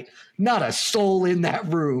fight. Not a soul in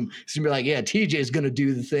that room is going to be like, yeah, TJ's going to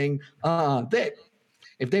do the thing.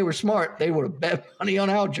 If they were smart, they would have bet money on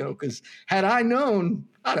Aljo, because had I known,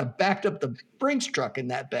 I'd have backed up the Brinks truck in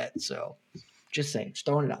that bet. So just saying, just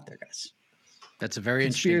throwing it out there, guys. That's a very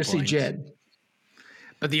Conspiracy interesting point. Jed.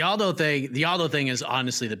 But the Aldo thing is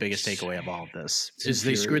honestly the biggest takeaway of all of this. Is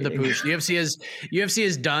they screwed the pooch. UFC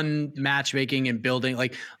has done matchmaking and building.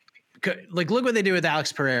 Like look what they did with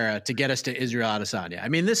Alex Pereira to get us to Israel Adesanya. I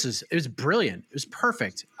mean, it was brilliant. It was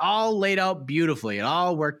perfect. All laid out beautifully. It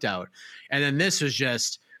all worked out. And then this was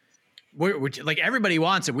just, we're like, everybody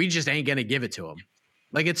wants it. We just ain't going to give it to them.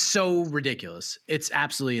 Like, it's so ridiculous. It's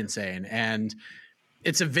absolutely insane. And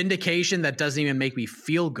it's a vindication that doesn't even make me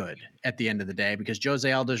feel good at the end of the day, because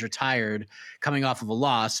Jose Aldo's retired coming off of a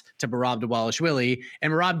loss to Merab Dvalishvili,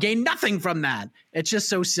 and Merab gained nothing from that. It's just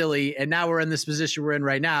so silly. And now we're in this position we're in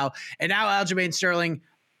right now. And now Aljamain Sterling,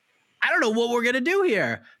 I don't know what we're going to do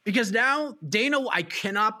here, because now I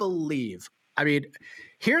cannot believe. I mean,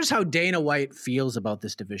 here's how Dana White feels about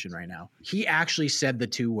this division right now. He actually said the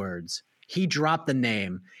two words. He dropped the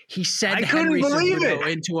name. He said Henry Cejudo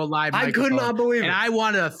into a live microphone. I could not believe it. And I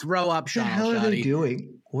wanted to throw up. What the hell are they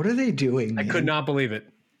doing? What are they doing, man? I could not believe it.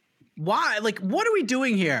 Why? Like, what are we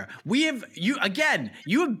doing here? You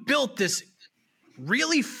have built this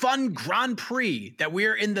really fun Grand Prix that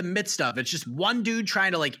we're in the midst of. It's just one dude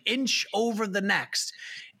trying to like inch over the next.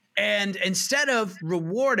 And instead of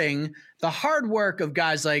rewarding the hard work of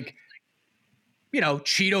guys like,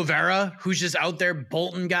 Cheeto Vera, who's just out there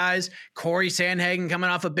bolting guys, Corey Sandhagen coming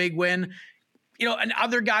off a big win, and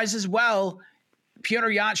other guys as well.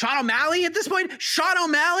 Petr Yan, Sean O'Malley at this point. Sean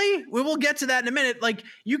O'Malley, we will get to that in a minute. Like,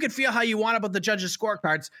 you could feel how you want about the judges'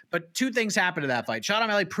 scorecards, but two things happened to that fight. Sean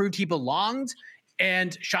O'Malley proved he belonged,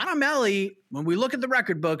 and Sean O'Malley, when we look at the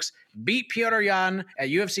record books, beat Petr Yan at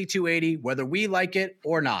UFC 280, whether we like it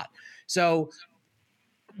or not. So,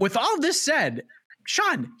 with all this said,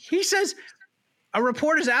 Sean, he says, a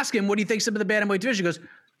reporter's asking what he thinks of the bantamweight division. He goes,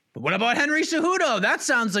 but what about Henry Cejudo? That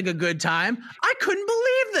sounds like a good time. I couldn't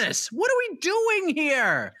believe this. What are we doing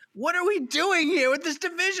here? What are we doing here with this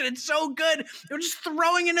division? It's so good. You're just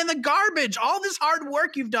throwing it in the garbage. All this hard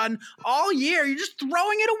work you've done all year, you're just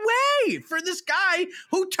throwing it away for this guy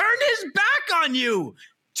who turned his back on you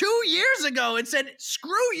 2 years ago and said,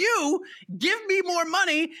 screw you, give me more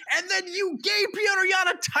money, and then you gave Petr Yan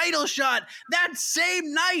a title shot that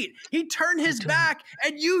same night. He turned his back,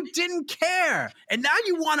 and you didn't care. And now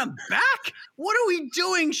you want him back? What are we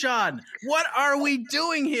doing, Sean? What are we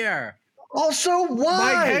doing here? Also,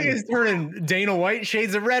 why? Mike Hague is turning Dana White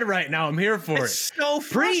shades of red right now. I'm here for it's it. So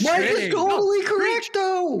frustrating. Mike is totally correct,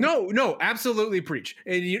 though. No, absolutely preach.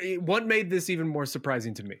 And what made this even more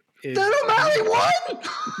surprising to me? That O'Malley won?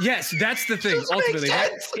 Yes, that's the thing. Ultimately,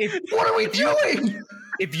 what are we doing?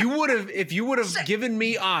 if you would have given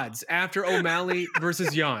me odds after O'Malley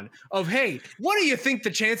versus Jan of, hey, what do you think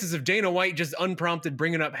the chances of Dana White just unprompted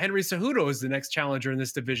bringing up Henry Cejudo as the next challenger in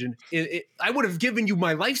this division? I would have given you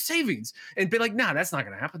my life savings and be like, nah, that's not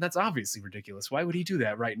going to happen. That's obviously ridiculous. Why would he do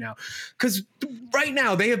that right now? Because right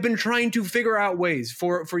now they have been trying to figure out ways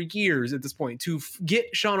for years at this point to get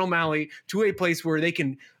Sean O'Malley to a place where they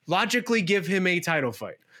can logically give him a title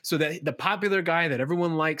fight, so that the popular guy that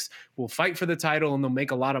everyone likes will fight for the title and they'll make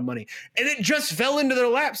a lot of money. And it just fell into their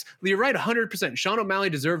laps. You're right, 100%. Sean O'Malley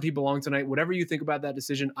deserved he belonged tonight. Whatever you think about that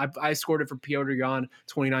decision, I scored it for Petr Yan,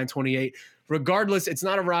 29-28. Regardless, it's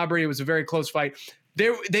not a robbery. It was a very close fight.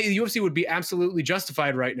 The UFC would be absolutely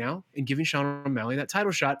justified right now in giving Sean O'Malley that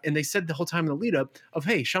title shot. And they said the whole time in the lead up of,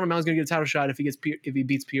 hey, Sean O'Malley's going to get a title shot if he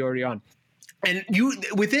beats Petr Yan. And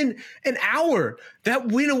within an hour, that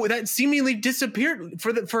win that seemingly disappeared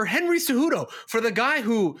for Henry Cejudo, for the guy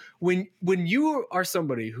who, when you are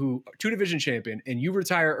somebody who 2-division champion and you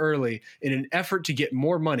retire early in an effort to get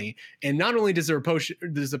more money, and not only does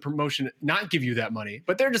the promotion not give you that money,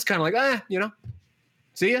 but they're just kind of like,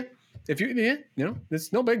 see ya. If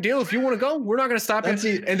it's no big deal. If you want to go, we're not going to stop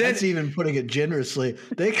you. And that's even putting it generously.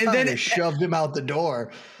 They kind of shoved him out the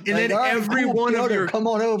door. And then every one of your come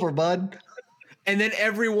on over, bud. And then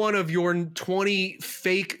every one of your 20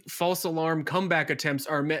 fake false alarm comeback attempts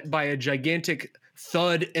are met by a gigantic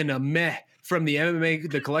thud and a meh from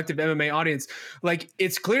the collective MMA audience. Like,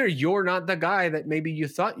 it's clear you're not the guy that maybe you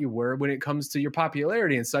thought you were when it comes to your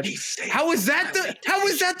popularity and such. How is that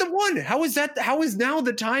the one? How is now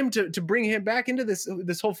the time to bring him back into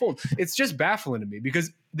this whole fold? It's just baffling to me,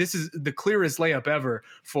 because this is the clearest layup ever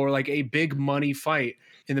for like a big money fight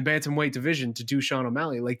in the bantamweight division to do Sean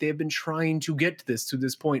O'Malley. Like, they've been trying to get to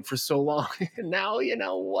this point for so long. And now,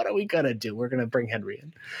 what are we going to do? We're going to bring Henry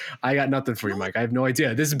in. I got nothing for you, Mike. I have no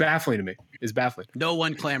idea. This is baffling to me. It's baffling. No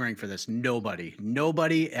one clamoring for this.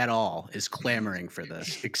 Nobody at all is clamoring for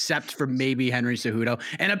this, except for maybe Henry Cejudo.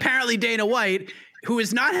 And apparently Dana White, who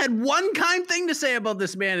has not had one kind thing to say about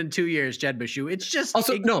this man in 2 years, Jed Meshew. It's just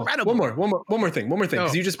also incredible. One more thing,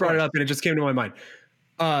 because you just brought it up and it just came to my mind.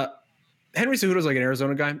 Henry Cejudo's like an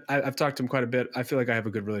Arizona guy. I've talked to him quite a bit. I feel like I have a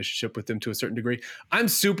good relationship with him to a certain degree. I'm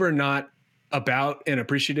super not about and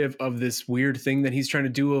appreciative of this weird thing that he's trying to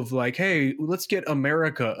do of like, hey, let's get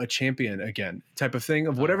America a champion again type of thing,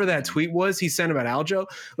 of whatever that tweet was he sent about Aljo.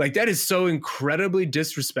 Like, that is so incredibly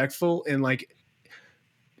disrespectful and like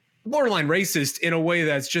borderline racist in a way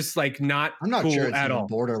that's just like not I'm not cool sure it's at all.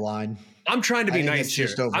 Borderline. I'm trying to be nice it's here.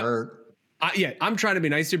 Just overt. I'm trying to be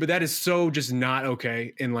nice here, but that is so just not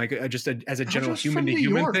okay. And like as a general human to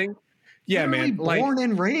human thing. Yeah, man. Born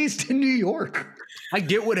and raised in New York. I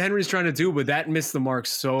get what Henry's trying to do, but that missed the mark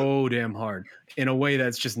so damn hard in a way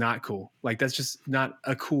that's just not cool. Like, that's just not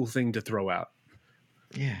a cool thing to throw out.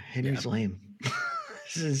 Yeah, Henry's lame.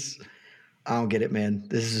 I don't get it, man.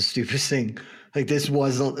 This is the stupidest thing. Like,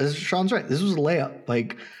 Sean's right. This was a layup.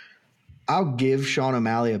 Like, I'll give Sean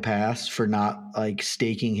O'Malley a pass for not like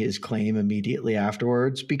staking his claim immediately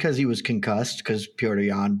afterwards, because he was concussed, because Petr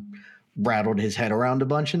Yan rattled his head around a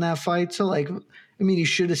bunch in that fight. So like, I mean, he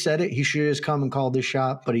should have said it. He should have just come and called this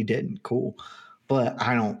shot, but he didn't. Cool. But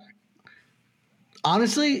I don't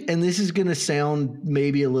honestly, and this is going to sound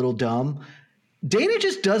maybe a little dumb, Dana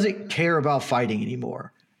just doesn't care about fighting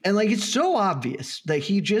anymore. And like, it's so obvious that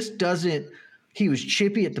he just doesn't, he was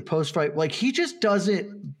chippy at the post fight. Like, he just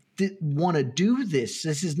doesn't want to do this.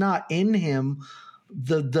 This is not in him,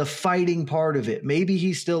 the fighting part of it. Maybe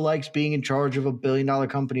he still likes being in charge of $1 billion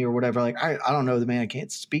company or whatever. Like, I don't know the man. I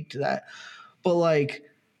can't speak to that. But like,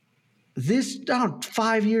 this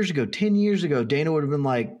 5 years ago, 10 years ago, Dana would have been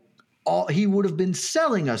like, he would have been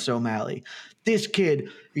selling us O'Malley. This kid,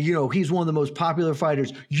 he's one of the most popular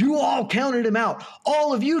fighters. You all counted him out.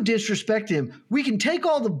 All of you disrespect him. We can take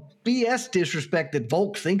all the BS disrespect that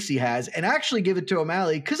Volk thinks he has and actually give it to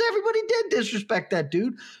O'Malley, because everybody did disrespect that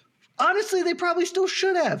dude. Honestly, they probably still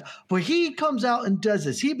should have. But he comes out and does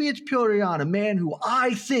this. He beats Petr Yan, a man who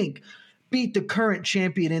I think beat the current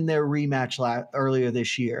champion in their rematch earlier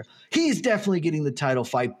this year. He's definitely getting the title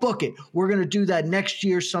fight. Book it. We're going to do that next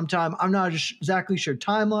year sometime. I'm not exactly sure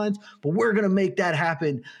timelines, but we're going to make that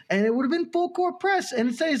happen. And it would have been full court press. And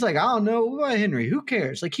he's like, I don't know, what about Henry? Who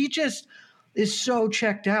cares? Like, he just is so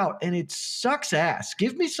checked out, and it sucks ass.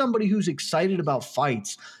 Give me somebody who's excited about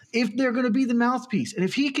fights if they're going to be the mouthpiece. And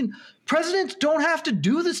if he can, presidents don't have to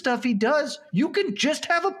do the stuff he does. You can just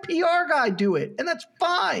have a PR guy do it, and that's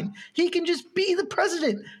fine. He can just be the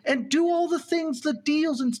president and do all the things, the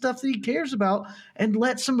deals and stuff that he cares about, and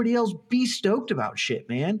let somebody else be stoked about shit,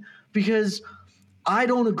 man. Because I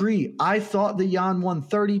don't agree. I thought the Jan won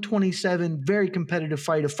 30-27, very competitive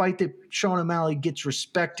fight, a fight that Sean O'Malley gets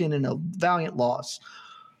respect in a valiant loss.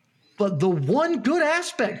 But the one good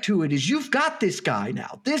aspect to it is you've got this guy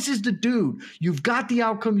now. This is the dude. You've got the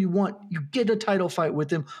outcome you want. You get a title fight with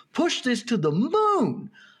him. Push this to the moon.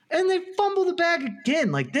 And they fumble the bag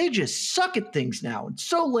again. Like, they just suck at things now. It's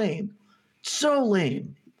so lame. So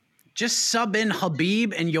lame. Just sub in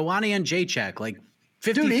Khabib and Joanna Jacek, like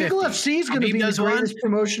 50-50. Dude, Eagle FC is going to be the greatest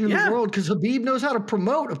promotion in the world because Khabib knows how to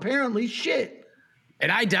promote, apparently. Shit.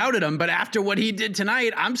 And I doubted him, but after what he did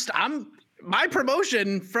tonight, I'm my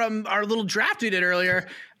promotion from our little draft we did earlier,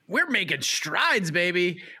 we're making strides,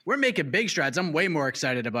 baby. We're making big strides. I'm way more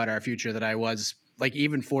excited about our future than I was like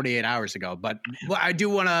even 48 hours ago. But I do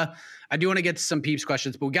want to get to some peeps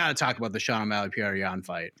questions, but we got to talk about the Sean O'Malley Petr Yan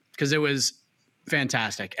fight because it was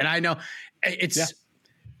fantastic. And I know it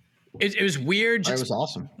was weird. It was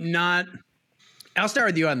awesome. I'll start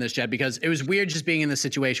with you on this, Jed, because it was weird just being in this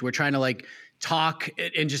situation. We're trying to like talk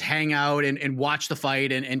and just hang out and watch the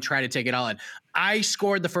fight and try to take it all in. I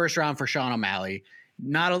scored the first round for Sean O'Malley.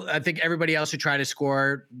 I think everybody else who tried to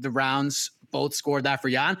score the rounds both scored that for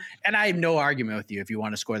Yan. And I have no argument with you if you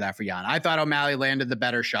want to score that for Yan. I thought O'Malley landed the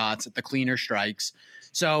better shots, the cleaner strikes.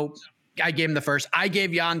 So I gave him the first. I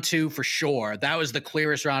gave Yan 2 for sure. That was the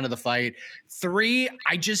clearest round of the fight. 3,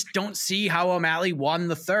 I just don't see how O'Malley won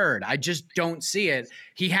the third. I just don't see it.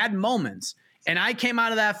 He had moments. And I came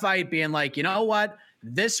out of that fight being like, you know what?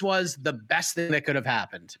 This was the best thing that could have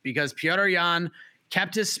happened because Petr Yan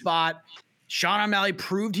kept his spot. Sean O'Malley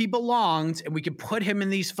proved he belonged, and we could put him in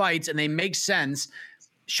these fights, and they make sense.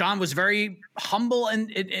 Sean was very humble,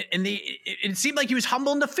 and it seemed like he was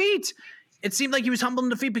humble in defeat. It seemed like he was humble in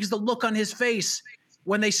defeat because the look on his face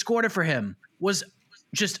when they scored it for him was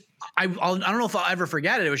just I don't know if I'll ever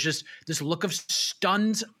forget it. It was just this look of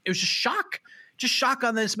stunned. It was just shock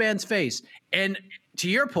on this man's face. And to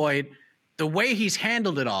your point, the way he's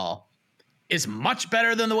handled it all is much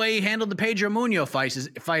better than the way he handled the Pedro Munoz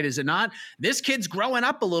fight, is it not? This kid's growing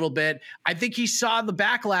up a little bit. I think he saw the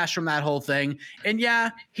backlash from that whole thing. And yeah,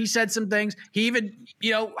 he said some things. He even,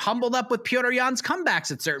 humbled up with Petr Yan's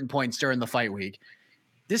comebacks at certain points during the fight week.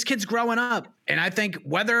 This kid's growing up. And I think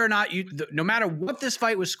whether or not no matter what this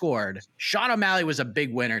fight was scored, Sean O'Malley was a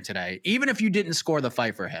big winner today, even if you didn't score the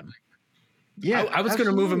fight for him. Yeah, I was going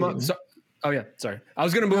to move him up. Sorry. I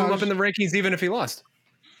was going to move him up in the rankings even if he lost.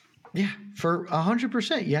 Yeah, for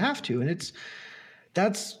 100%, you have to. And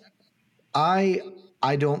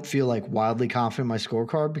I don't feel like wildly confident in my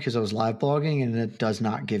scorecard because I was live blogging and it does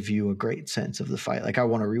not give you a great sense of the fight. Like I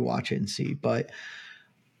want to rewatch it and see, but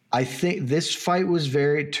I think this fight was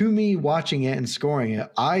to me watching it and scoring it,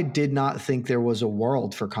 I did not think there was a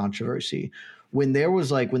world for controversy. When there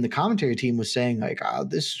was when the commentary team was saying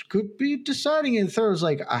this could be deciding in the third, I was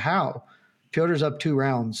like, how? Petr's up 2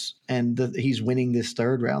 rounds and he's winning this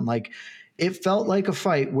third round. Like it felt like a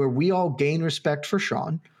fight where we all gain respect for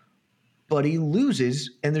Sean, but he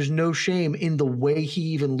loses and there's no shame in the way he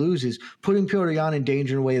even loses, putting Petr Yan in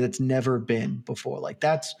danger in a way that's never been before. Like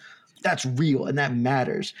that's real and that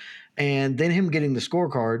matters. And then him getting the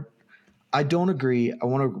scorecard, I don't agree. I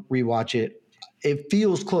want to rewatch it. It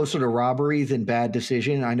feels closer to robbery than bad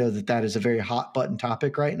decision. I know that is a very hot button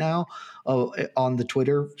topic right now on the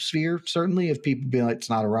Twitter sphere, certainly, of people being like, it's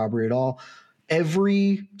not a robbery at all.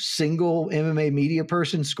 Every single MMA media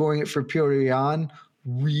person scoring it for Petr Yan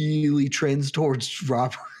really trends towards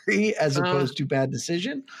robbery as opposed to bad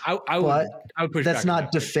decision. I would push that's back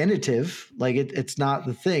not definitive. Like it's not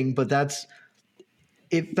the thing, but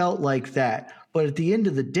it felt like that. But at the end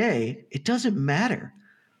of the day, it doesn't matter.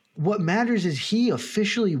 What matters is he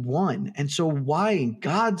officially won. And so why in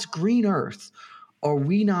God's green earth are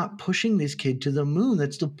we not pushing this kid to the moon?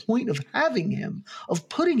 That's the point of having him, of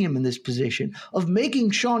putting him in this position, of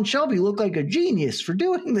making Sean Shelby look like a genius for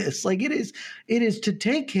doing this. Like it is to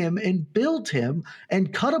take him and build him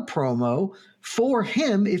and cut a promo for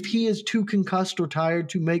him if he is too concussed or tired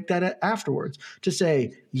to make that afterwards, to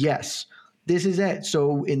say, yes, this is it.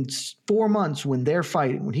 So in 4 months when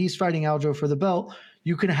he's fighting Aljo for the belt,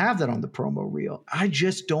 you can have that on the promo reel. I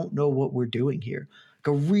just don't know what we're doing here. I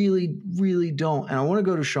really, really don't. And I want to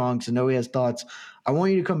go to Sean because I know he has thoughts. I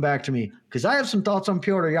want you to come back to me because I have some thoughts on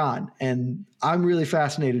Petr Yan, and I'm really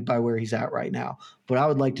fascinated by where he's at right now. But I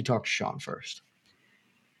would like to talk to Sean first.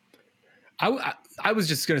 I was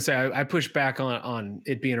just going to say I pushed back on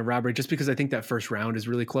it being a robbery just because I think that first round is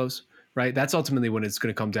really close, right? That's ultimately when it's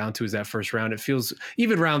going to come down to, is that first round. It feels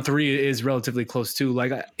even round 3 is relatively close too.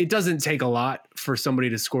 Like, it doesn't take a lot for somebody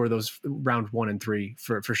to score those round 1 and 3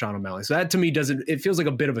 for Sean O'Malley. So that to me it feels like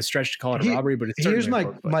a bit of a stretch to call it a robbery, but it's here's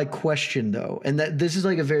my question though. And that this is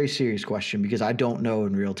like a very serious question because I don't know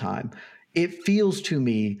in real time. It feels to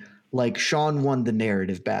me like Sean won the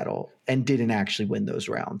narrative battle and didn't actually win those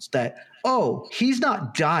rounds. That, oh, he's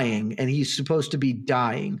not dying and he's supposed to be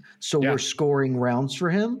dying, so we're scoring rounds for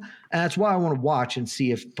him. And that's why I want to watch and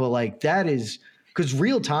see if, but like that is, because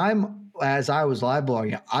real time, as I was live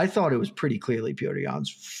blogging, I thought it was pretty clearly Petr Yan's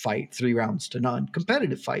fight, 3 rounds to none.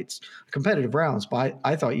 Competitive fights, competitive rounds, but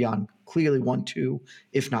I thought Yan clearly won 2,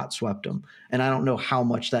 if not swept him. And I don't know how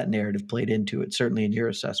much that narrative played into it. Certainly in your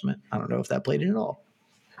assessment, I don't know if that played in at all.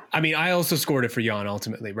 I mean, I also scored it for Yan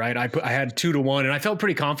ultimately, right? I had 2-1 and I felt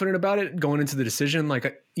pretty confident about it going into the decision.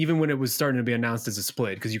 Like, even when it was starting to be announced as a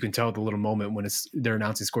split, because you can tell at the little moment when they're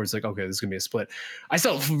announcing scores, it's like, okay, this is gonna be a split. I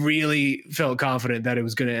still really felt confident that it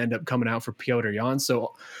was gonna end up coming out for Petr Yan.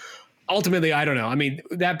 So ultimately, I don't know. I mean,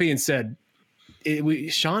 that being said,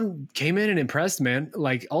 Sean came in and impressed, man.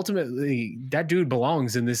 Like, ultimately, that dude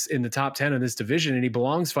belongs in the top 10 of this division, and he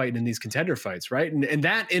belongs fighting in these contender fights, right? And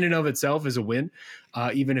that in and of itself is a win,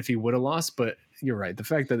 even if he would have lost. But you're right, the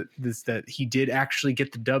fact that he did actually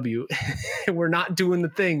get the W, and we're not doing the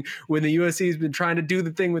thing when the UFC has been trying to do the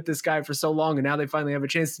thing with this guy for so long, and now they finally have a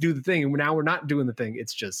chance to do the thing, and now we're not doing the thing.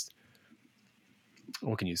 It's just,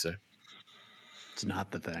 what can you say? It's not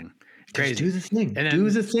the thing. Crazy. Just do the thing. And then, do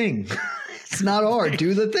the thing. It's not hard.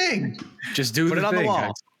 Do the thing. Just do Put the it on thing, the wall.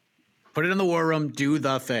 guys. Put it in the war room. Do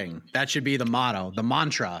the thing. That should be the motto, the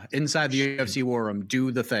mantra inside the UFC war room.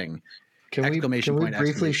 Do the thing. Can we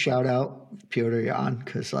briefly shout out Petr Yan?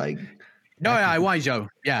 Because I want you.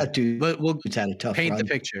 Yeah, that dude, we'll had a tough paint run. the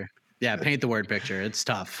picture. Yeah, paint the word picture. It's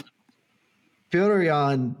tough. Petr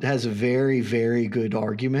Yan has a very, very good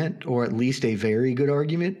argument, or at least a very good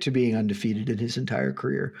argument, to being undefeated in his entire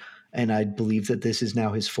career. And I believe that this is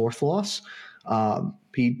now his 4th loss.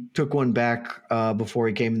 He took one back before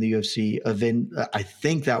he came in the UFC. I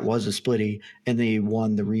think that was a splitty, and then he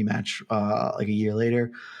won the rematch like a year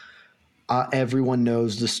later. Everyone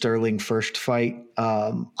knows the Sterling first fight.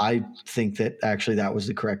 I think that actually that was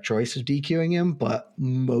the correct choice of DQing him, but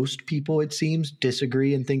most people, it seems,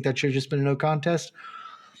 disagree and think that should have just been a no contest.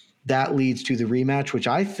 That leads to the rematch, which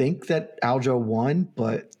I think that Aljo won,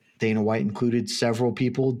 but Dana White included, several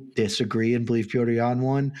people disagree and believe Petr Yan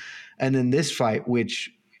won. And then this fight,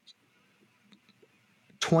 which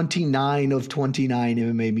 29 of 29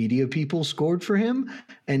 MMA media people scored for him,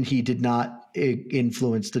 and he did not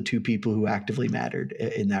influence the 2 people who actively mattered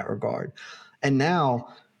in that regard. And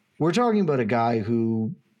now we're talking about a guy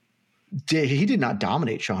who did not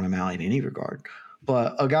dominate Sean O'Malley in any regard,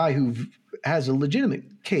 but a guy who has a legitimate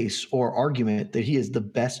case or argument that he is the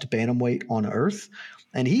best bantamweight on earth.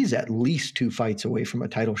 And he's at least 2 fights away from a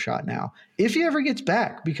title shot now, if he ever gets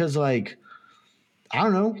back, because I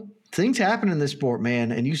don't know, things happen in this sport,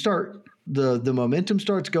 man. And you start, the momentum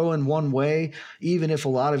starts going one way, even if a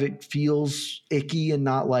lot of it feels icky and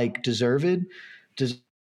not deserved. There's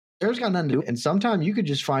got nothing to do. And sometimes you could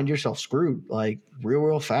just find yourself screwed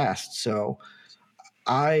real fast. So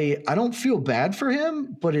I don't feel bad for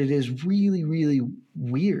him, but it is really, really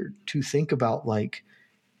weird to think about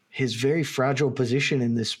his very fragile position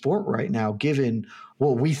in this sport right now, given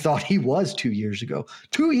what we thought he was 2 years ago.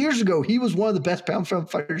 2 years ago, he was one of the best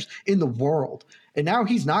pound-for-pound fighters in the world. And now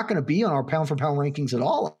he's not going to be on our pound-for-pound rankings at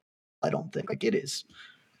all, I don't think. It is.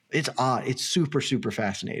 It's odd. It's super, super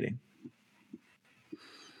fascinating.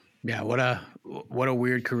 Yeah, what a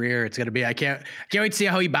weird career it's going to be. I can't wait to see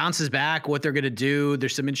how he bounces back, what they're going to do.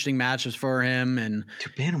 There's some interesting matches for him, and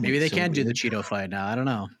maybe they can do the Cheeto fight now. I don't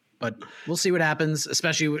know. But we'll see what happens,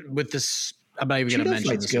 especially with this. I'm not even going to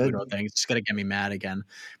mention the Cejudo thing. It's going to get me mad again.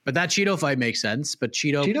 But that Cheeto fight makes sense. But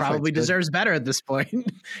Cheeto probably deserves better at this point,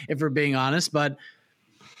 if we're being honest. But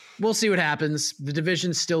we'll see what happens. The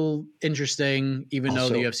division's still interesting, even though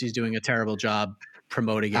the UFC is doing a terrible job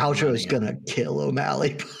promoting it. Aljo is going to kill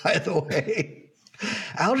O'Malley, by the way.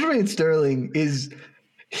 Aljamain Sterling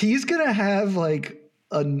he's going to have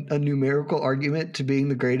a numerical argument to being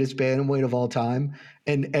the greatest bantamweight of all time,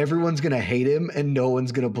 and everyone's going to hate him and no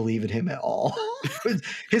one's going to believe in him at all.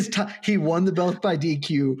 He won the belt by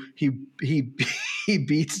DQ. He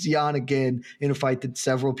beats Yan again in a fight that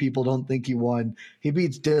several people don't think he won. He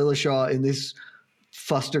beats Dillashaw in this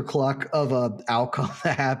fustercluck of a outcome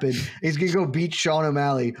that happened. He's going to go beat Sean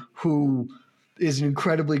O'Malley, who is an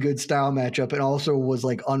incredibly good style matchup and also was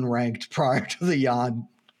unranked prior to the Yan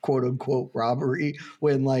quote unquote robbery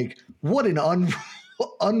when like what an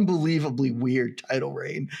unbelievably weird title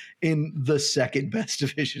reign in the second best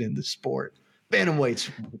division in the sport. Bantamweight's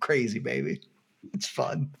crazy, baby. It's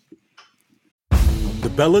fun. The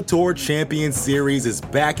Bellator Champion Series is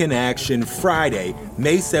back in action Friday,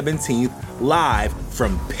 May 17th, live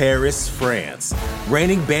from Paris, France.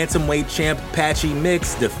 Reigning bantamweight champ Patchy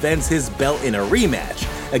Mix defends his belt in a rematch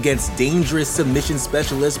against dangerous submission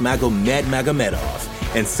specialist Magomed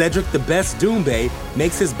Magomedov. And Cedric the Best Doumbé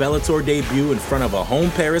makes his Bellator debut in front of a home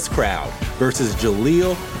Paris crowd versus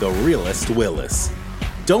Jaleel the Realist Willis.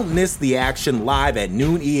 Don't miss the action live at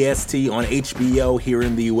noon EST on HBO here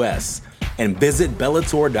in the US. And visit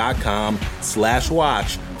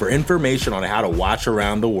Bellator.com/watch for information on how to watch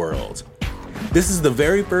around the world. This is the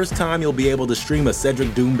very first time you'll be able to stream a Cedric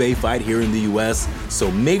Doumbé fight here in the US, so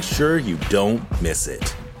make sure you don't miss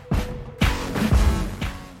it.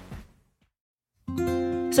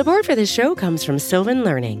 Support for this show comes from Sylvan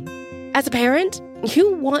Learning. As a parent,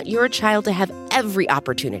 you want your child to have every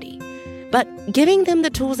opportunity, but giving them the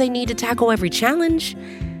tools they need to tackle every challenge,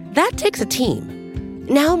 that takes a team.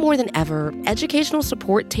 Now more than ever, educational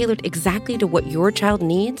support tailored exactly to what your child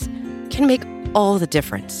needs can make all the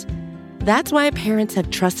difference. That's why parents have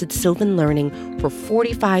trusted Sylvan Learning for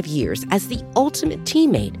 45 years as the ultimate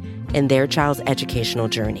teammate in their child's educational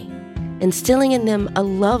journey, instilling in them a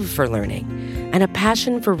love for learning and a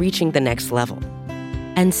passion for reaching the next level.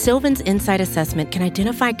 And Sylvan's Insight Assessment can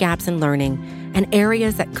identify gaps in learning and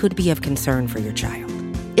areas that could be of concern for your child.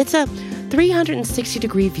 It's a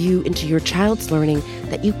 360-degree view into your child's learning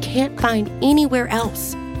that you can't find anywhere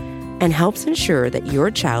else, and helps ensure that your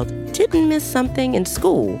child didn't miss something in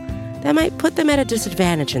school that might put them at a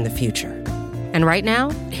disadvantage in the future. And right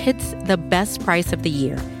now, it's the best price of the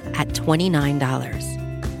year at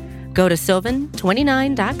 $29. Go to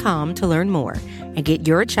sylvan29.com to learn more and get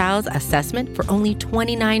your child's assessment for only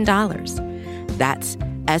 $29. That's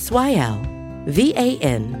SYLVAN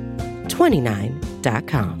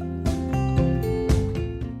 29.com.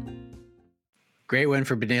 Great win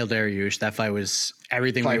for Beneil Dariush. That fight was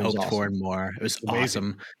everything we hoped for and more. It was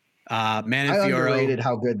awesome. Man, I underrated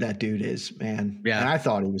how good that dude is, man. Yeah. And I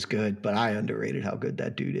thought he was good, but I underrated how good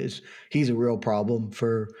that dude is. He's a real problem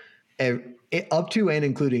for up to and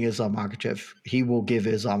including Islam Makhachev. He will give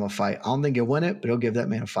Islam a fight. I don't think he'll win it, but he'll give that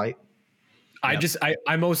man a fight. I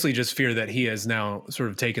mostly just fear that he has now sort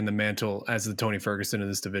of taken the mantle as the Tony Ferguson of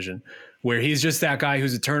this division, where he's just that guy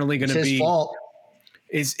who's eternally going to be. It's his fault.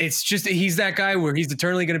 It's just he's that guy where he's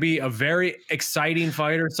eternally going to be a very exciting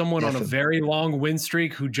fighter, someone on a very long win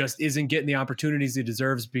streak who just isn't getting the opportunities he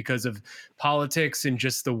deserves because of politics and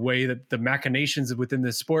just the way that the machinations within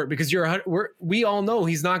this sport. Because we all know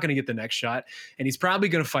he's not going to get the next shot, and he's probably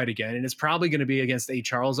going to fight again, and it's probably going to be against a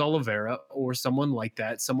Charles Oliveira or someone like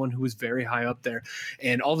that, someone who is very high up there.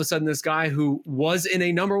 And all of a sudden, this guy who was in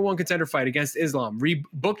a number one contender fight against Islam,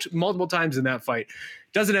 rebooked multiple times in that fight,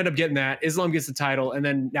 doesn't end up getting that. Islam gets the title, and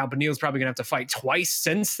then now Beneil's probably going to have to fight twice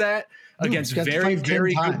since that against very,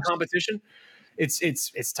 very good competition.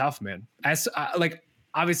 It's tough, man.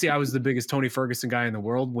 Obviously, I was the biggest Tony Ferguson guy in the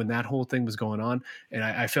world when that whole thing was going on, and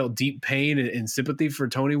I felt deep pain and sympathy for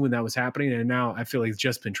Tony when that was happening. And now I feel like he's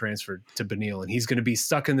just been transferred to Beneil, and he's going to be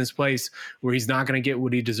stuck in this place where he's not going to get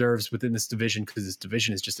what he deserves within this division because this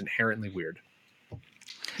division is just inherently weird.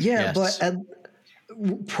 Yeah, yes. But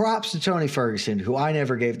props to Tony Ferguson, who I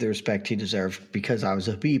never gave the respect he deserved because I was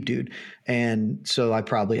a Habib dude. And so I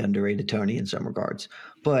probably underrated Tony in some regards.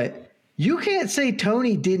 But you can't say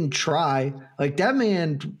Tony didn't try. Like, that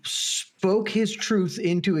man spoke his truth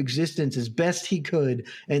into existence as best he could,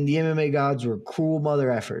 and the MMA gods were cruel mother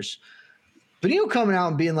effers. Beneil coming out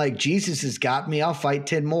and being like, Jesus has got me, I'll fight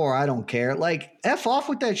 10 more, I don't care. Like, F off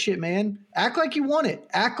with that shit, man. Act like you want it.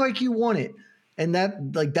 Act like you want it. And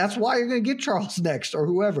that's why you're going to get Charles next or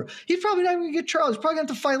whoever. He's probably not going to get Charles. He's probably going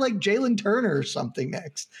to have to fight like Jalen Turner or something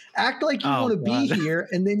next. Act like you want to be here,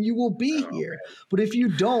 and then you will be here. But if you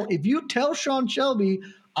don't, if you tell Sean Shelby,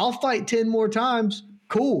 I'll fight 10 more times,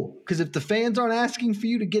 cool. Because if the fans aren't asking for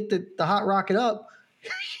you to get the hot rocket up,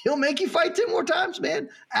 he'll make you fight 10 more times, man.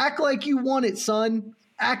 Act like you want it, son.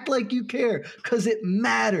 Act like you care, because it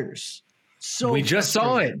matters. So we just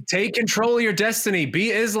saw it. Take control of your destiny. Be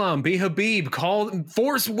Islam. Be Habib.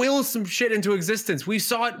 Force will some shit into existence. We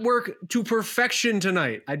saw it work to perfection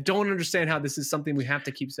tonight. I don't understand how this is something we have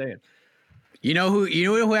to keep saying. You know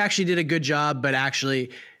who actually did a good job, but actually,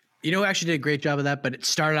 who actually did a great job of that, but it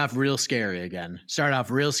started off real scary again.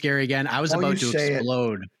 I was about to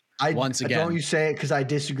explode once again. Don't you say it, because I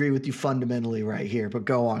disagree with you fundamentally right here, but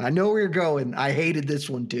go on. I know where you're going. I hated this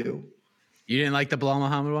one too. You didn't like the Bilal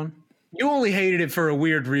Muhammad one? You only hated it for a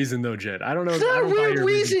weird reason, though, Jed. I don't know. It's not I a don't buy weird your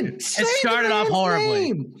reason. Say started the off man's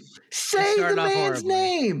horribly. name. Say the man's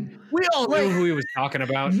name. We all knew who he was talking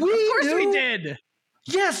about. Of course knew. we did.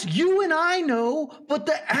 Yes, you and I know, but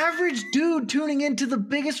the average dude tuning into the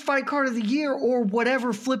biggest fight card of the year or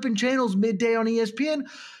whatever flipping channels midday on ESPN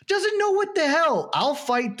doesn't know what the hell. I'll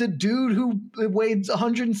fight the dude who weighs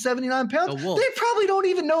 179 pounds. The wolf. They probably don't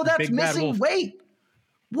even know that's Big bad missing wolf. weight.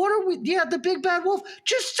 What are we? Yeah, the big bad wolf.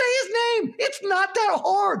 Just say his name. It's not that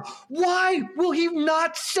hard. Why will he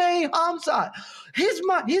not say Khamzat?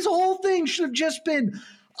 His whole thing should have just been,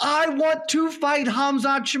 I want to fight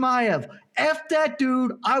Khamzat Chimaev. F that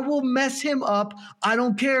dude. I will mess him up. I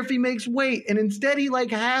don't care if he makes weight. And instead, he like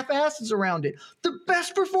half-asses around it. The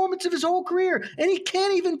best performance of his whole career. And he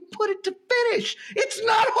can't even put it to finish. It's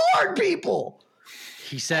not hard, people.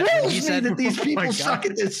 He said that these people God. suck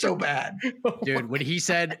at this so bad. Dude, when he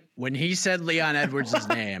said Leon Edwards'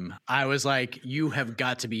 name, I was like, you have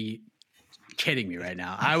got to be kidding me right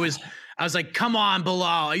now. I was like, come on,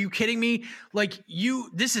 Bilal. Are you kidding me? Like,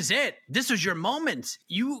 this is it. This was your moment.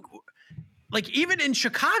 Like, even in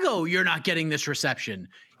Chicago, you're not getting this reception.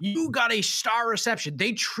 You got a star reception.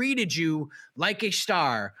 They treated you like a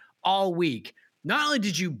star all week. Not only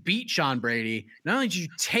did you beat Sean Brady, not only did you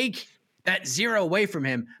take that 0 away from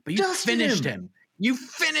him, but you finished him. You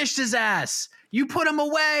finished his ass. You put him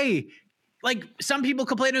away. Like, some people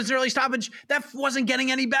complained it was an early stoppage. That wasn't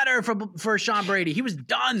getting any better for Sean Brady. He was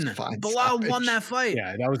done. Bilal won that fight.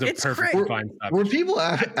 Yeah, that was a perfect fine stoppage. Were people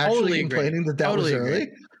actually complaining that was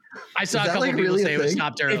early? I saw a couple of people say it was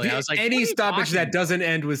stopped early. I was like, any stoppage that doesn't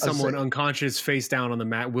end with someone unconscious face down on the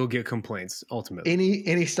mat will get complaints ultimately.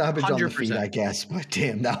 Any stoppage 100%. On the feet, I guess. But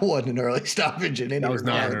damn, that wasn't an early stoppage in any That was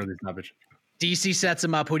not regard. an early stoppage. DC sets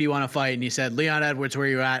him up. Who do you want to fight? And he said, Leon Edwards, where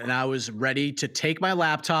you at? And I was ready to take my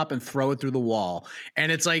laptop and throw it through the wall.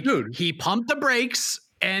 And it's like, dude, he pumped the brakes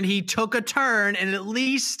and he took a turn and at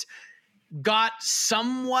least got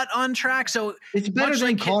somewhat on track. So it's better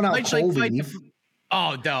than calling out Colby.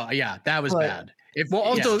 Oh, no. Yeah, that was bad.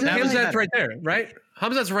 Hamzat's right there, right?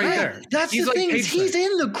 Hamzat's right there. That's the thing. He's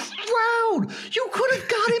in the crowd. You could have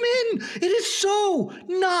got him in. It is so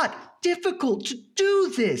not difficult to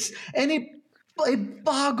do this. And it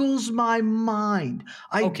boggles my mind.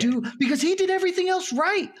 I do, because he did everything else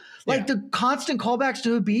right. Like the constant callbacks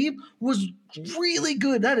to Khabib was really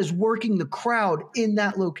good. That is working the crowd in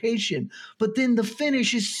that location. But then the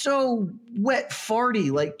finish is so wet farty,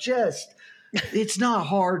 like just... It's not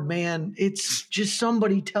hard, man. It's just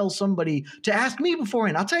somebody tell somebody to ask me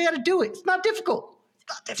beforehand. I'll tell you how to do it. It's not difficult.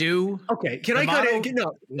 Okay. Can I cut in?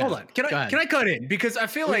 No, hold on. Can I cut in? Because I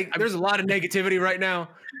feel like there's a lot of negativity right now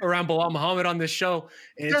around Bilal Muhammad on this show.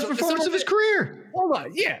 And best performance of his career. Hold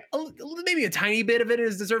on. Yeah. Maybe a tiny bit of it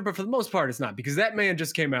is deserved, but for the most part, it's not, because that man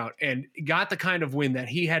just came out and got the kind of win that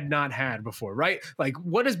he had not had before, right? Like,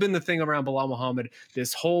 what has been the thing around Bilal Muhammad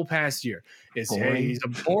this whole past year is he's a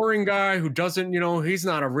boring guy who doesn't, he's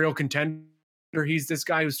not a real contender. He's this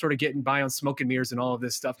guy who's sort of getting by on smoke and mirrors and all of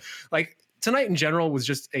this stuff. Like, tonight in general was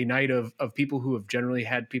just a night of people who have generally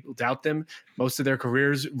had people doubt them most of their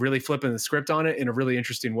careers, really flipping the script on it in a really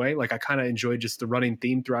interesting way. Like, I kind of enjoyed just the running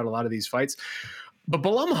theme throughout a lot of these fights. But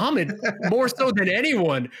Bilal Muhammad, more so than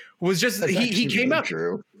anyone, was just he came out.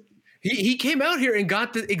 True. He came out here and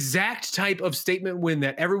got the exact type of statement win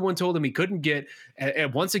that everyone told him he couldn't get.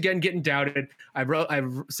 And once again, getting doubted. I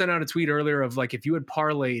sent out a tweet earlier of like, if you had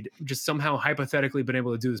parlayed, just somehow hypothetically been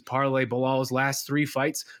able to do this parlay Bilal's last 3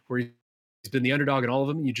 fights where he's been the underdog in all of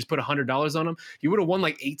them, and you just put $100 on him, you would have won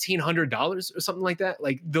like $1,800 or something like that.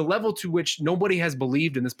 Like, the level to which nobody has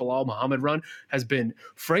believed in this Bilal Muhammad run has been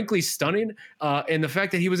frankly stunning. And the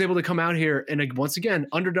fact that he was able to come out here and once again,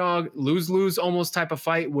 underdog, lose almost type of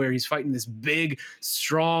fight where he's fighting this big,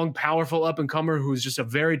 strong, powerful up-and-comer who's just a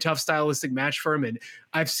very tough stylistic match for him. And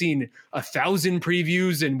I've seen 1,000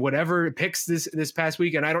 previews and whatever picks this past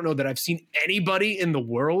week, and I don't know that I've seen anybody in the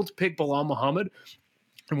world pick Bilal Muhammad.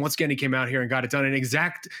 And once again, he came out here and got it done.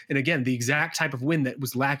 And again, the exact type of win that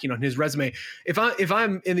was lacking on his resume. If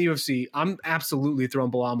I'm in the UFC, I'm absolutely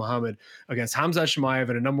throwing Bilal Muhammad against Khamzat Chimaev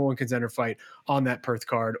in a number 1 contender fight on that Perth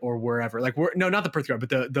card or wherever. Like, no, not the Perth card,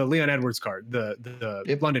 but the Leon Edwards card,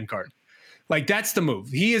 the London card. Like, that's the move.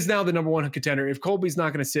 He is now the number 1 contender. If Colby's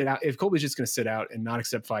not going to sit out, if Colby's just going to sit out and not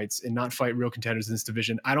accept fights and not fight real contenders in this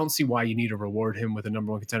division, I don't see why you need to reward him with a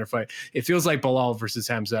number 1 contender fight. It feels like Bilal versus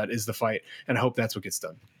Khamzat is the fight, and I hope that's what gets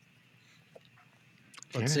done.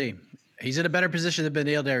 Let's see. He's in a better position than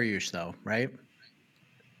Beneil Dariush, though, right?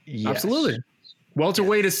 Yes. Absolutely.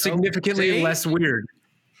 Welterweight is significantly less weird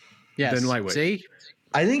than lightweight. See?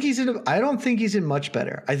 I don't think he's in much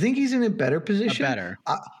better. I think he's in a better position.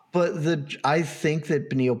 But I think that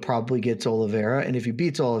Beneil probably gets Oliveira, and if he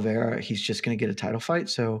beats Oliveira, he's just going to get a title fight.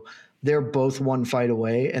 So they're both one fight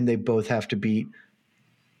away, and they both have to beat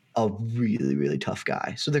a really, really tough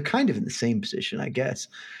guy. So they're kind of in the same position, I guess.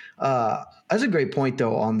 That's a great point,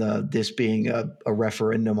 though, on this being a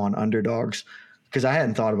referendum on underdogs, because I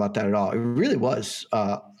hadn't thought about that at all. It really was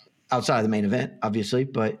outside of the main event, obviously,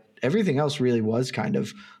 but everything else really was kind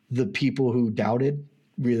of the people who doubted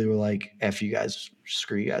really were like, F you guys,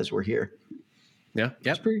 screw you guys, we're here. Yeah. Yep.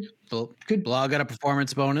 It's pretty good. Bilal got a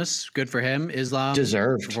performance bonus. Good for him. Islam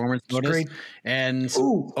deserved performance bonus. Great. And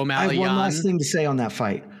O'Malley. I have one last thing to say on that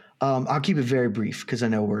fight. I'll keep it very brief because I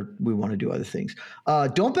know we want to do other things.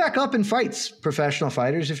 Don't back up in fights, professional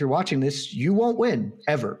fighters. If you're watching this, you won't win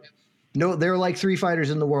ever. No, there are like 3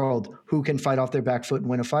 fighters in the world who can fight off their back foot and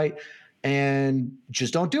win a fight, and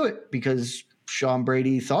just don't do it because Sean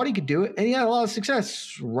Brady thought he could do it, and he had a lot of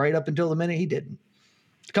success right up until the minute he didn't.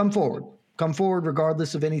 Come forward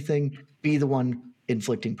regardless of anything. Be the one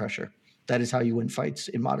inflicting pressure. That is how you win fights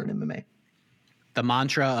in modern MMA. The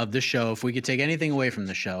mantra of the show, if we could take anything away from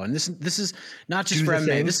the show, and this is not just for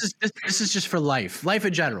MMA, this is just for life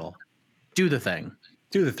in general. Do the thing.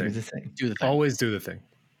 Do the thing. Do the thing. Do the thing. Always do the thing.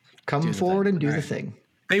 Come forward and do the thing.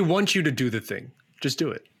 They want you to do the thing. Just do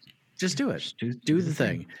it. Just do it. Do the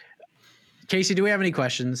thing. Casey, do we have any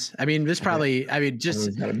questions? I mean, just not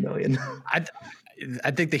a million.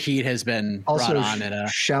 I think the heat has been also brought on.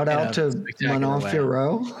 Shout out to Manon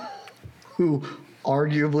Fiorot, who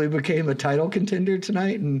arguably became a title contender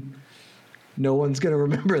tonight, and no one's going to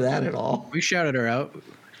remember that at all. We shouted her out.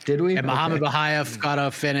 Did we? And Muhammad Bahayev got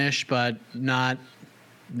a finish, but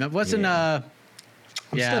wasn't I'm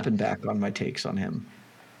stepping back on my takes on him.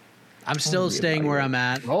 I'm still staying where I'm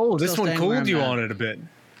at. Oh, this one cooled you on it a bit.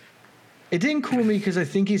 It didn't cool me because I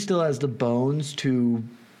think he still has the bones to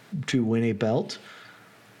win a belt.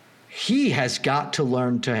 He has got to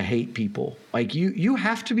learn to hate people. Like you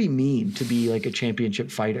have to be mean to be like a championship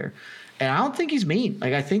fighter. And I don't think he's mean.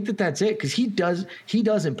 Like I think that's it because he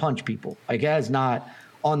doesn't punch people. Like as not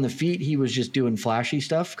on the feet, he was just doing flashy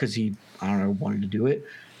stuff because he wanted to do it.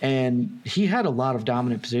 And he had a lot of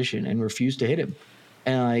dominant position and refused to hit him.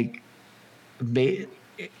 And like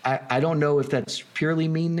I don't know if that's purely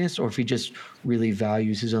meanness or if he just really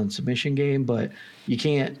values his own submission game, but you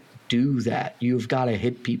can't do that. You've got to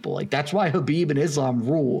hit people. Like that's why Khabib and Islam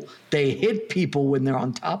rule. They hit people when they're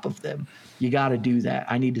on top of them. You got to do that.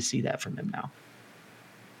 I need to see that from him now.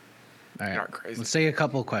 All right. Crazy. Let's take a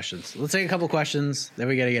couple of questions. Then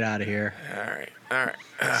we got to get out of here. All right.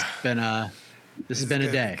 This has been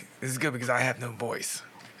a day. This is good because I have no voice.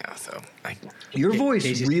 Yeah, so your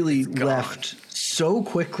voice really left so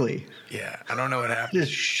quickly. Yeah, I don't know what happened. It's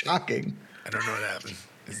shocking. I don't know what happened.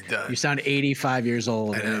 It's done. You sound 85 years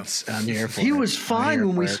old. And I'm here for He was fine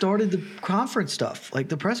when we started the conference stuff, like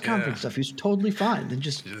the press conference stuff. He was totally fine. Then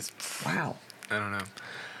just wow. I don't know.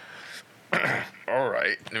 All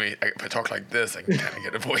right. If I talk like this, I can kind of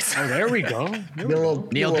get a voice. Oh, there we go.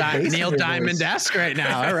 Neil Diamond-esque right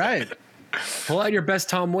now. All right. Pull out your best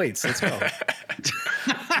Tom Waits. Let's go.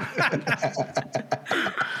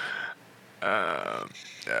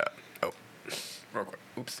 Yeah. Oh, real quick.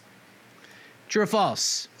 Oops. True or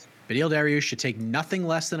false? Beneil Dariush should take nothing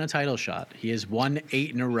less than a title shot. He has won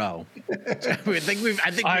 8 in a row. I think we've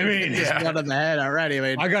just got on the head already.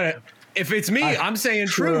 I got it. If it's me, I'm saying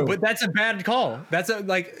true, but that's a bad call.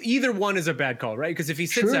 Either one is a bad call, right? Because if he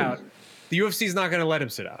sits out, the UFC is not going to let him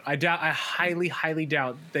sit out. I highly, highly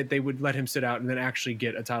doubt that they would let him sit out and then actually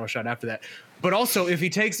get a title shot after that. But also, if he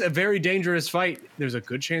takes a very dangerous fight, there's a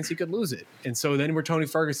good chance he could lose it. And so then we're Tony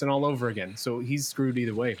Ferguson all over again. So he's screwed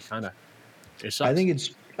either way, kind of. I think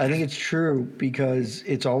it's true because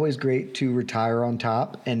it's always great to retire on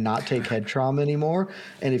top and not take head trauma anymore.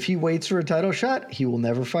 And if he waits for a title shot, he will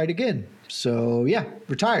never fight again. So yeah,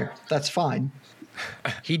 retire. That's fine.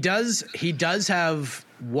 He does have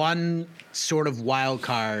one sort of wild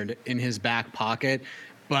card in his back pocket,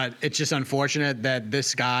 but it's just unfortunate that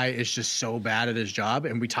this guy is just so bad at his job.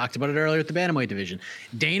 And we talked about it earlier at the bantamweight division.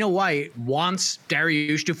 Dana White wants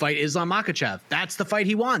Dariush to fight Islam Makhachev. That's the fight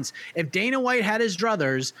he wants. If Dana White had his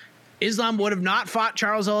druthers, Islam would have not fought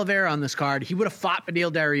Charles Oliveira on this card. He would have fought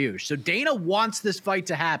Beneil Dariush. So Dana wants this fight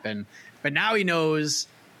to happen, but now he knows,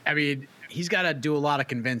 he's got to do a lot of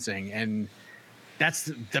convincing, and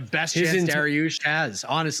that's the best chance Dariush has,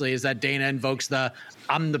 honestly, is that Dana invokes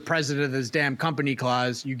I'm the president of this damn company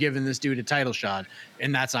clause. You giving this dude a title shot,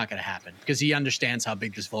 and that's not going to happen because he understands how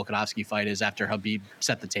big this Volkanovski fight is after Khabib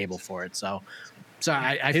set the table for it. So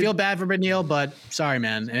I feel bad for Beneil, but sorry,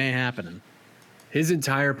 man, it ain't happening. His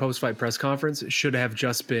entire post-fight press conference should have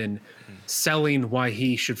just been selling why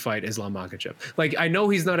he should fight Islam Makhachev. Like, I know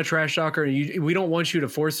he's not a trash talker, and we don't want you to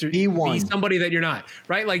force you to be somebody that you're not,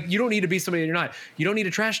 right? Like, you don't need to be somebody that you're not. You don't need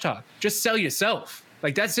to trash talk. Just sell yourself.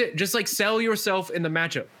 Like, that's it. Just like sell yourself in the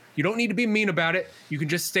matchup. You don't need to be mean about it. You can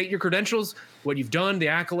just state your credentials, what you've done, the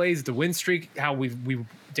accolades, the win streak, how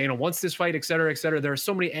Dana wants this fight, et cetera, et cetera. There are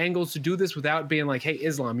so many angles to do this without being like, hey,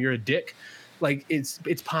 Islam, you're a dick. Like, it's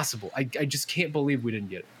possible. I just can't believe we didn't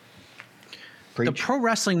get it. Preach. The pro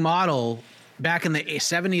wrestling model back in the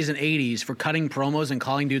 70s and 80s for cutting promos and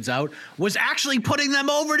calling dudes out was actually putting them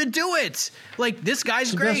over to do it. Like, this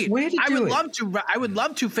guy's great. I would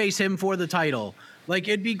love to face him for the title. Like,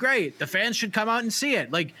 it'd be great. The fans should come out and see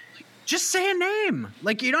it. Like, just say a name.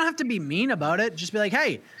 Like, you don't have to be mean about it. Just be like,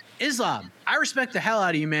 hey, Islam, I respect the hell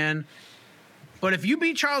out of you, man. But if you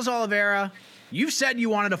beat Charles Oliveira, you've said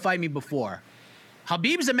you wanted to fight me before.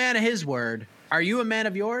 Habib's a man of his word. Are you a man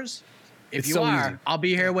of yours? If you are, I'll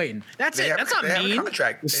be here waiting. That's it. That's not mean.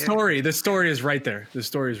 The story is right there. The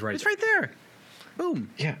story is right It's right there. Boom.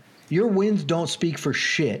 Yeah. Your wins don't speak for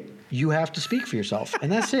shit. You have to speak for yourself. And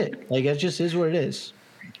that's it. Like, it just is what it is.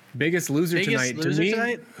 Biggest loser tonight.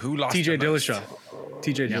 Who lost? TJ Dillashaw.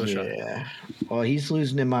 TJ Dillashaw. Yeah. Well, he's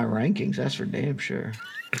losing in my rankings. That's for damn sure.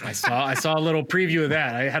 I saw a little preview of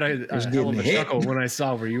that. I had a hell of a chuckle when I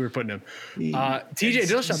saw where you were putting him. TJ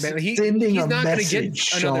Dillashaw, man, he's not going to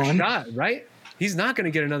get another shot, right? He's not going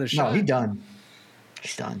to get another shot. No, he's done.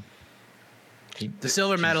 He's done. The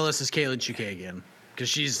silver medalist is Caitlin Chukagian because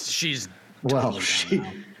she's she's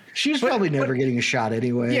probably never getting a shot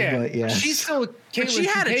anyway. Yeah, but yeah, she's still Caitlin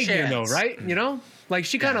Chukagian though, right? You know. Like,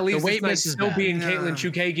 she kind of leaves this night still being Caitlin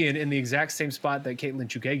Chukagian in the exact same spot that Caitlin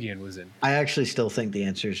Chukagian was in. I actually still think the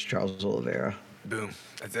answer is Charles Oliveira. Boom.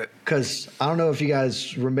 That's it. Because I don't know if you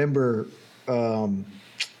guys remember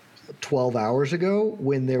 12 hours ago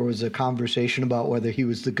when there was a conversation about whether he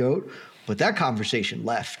was the GOAT, but that conversation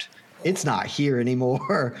left. It's not here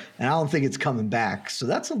anymore, and I don't think it's coming back. So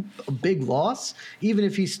that's a big loss, even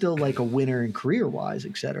if he's still like a winner in career-wise,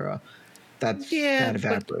 et cetera. That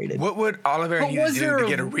evaporated. What would Oliveira need to do to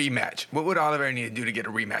get a rematch? What would Oliveira need to do to get a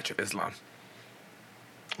rematch of Islam?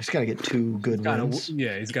 He's got to get 2 good wins.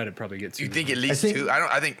 Yeah, he's got to probably get 2. You think at least 2?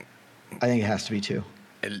 I think it has to be 2.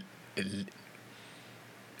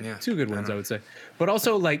 Yeah, 2 good ones, I would say. But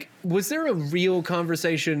also, like, was there a real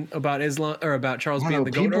conversation about Islam or about Charles being the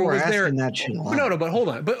GOAT? People were asking that shit a lot. No, but hold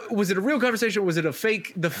on. But was it a real conversation? Or was it the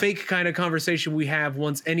fake kind of conversation we have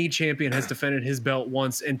once any champion has defended his belt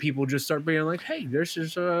once, and people just start being like, "Hey, this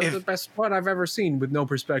is the best one I've ever seen," with no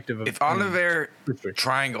perspective. If Oliveira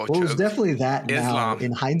triangle choked, it was definitely that Islam now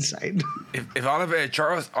in hindsight. if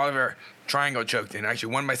Charles Oliveira triangle choked and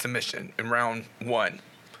actually won by submission in round 1,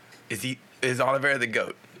 is Oliveira the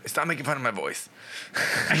GOAT? Stop making fun of my voice.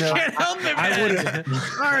 I can't help it, man.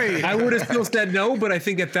 Sorry. I would have still said no, but I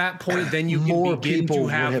think at that point, then you can begin to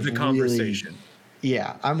have the conversation.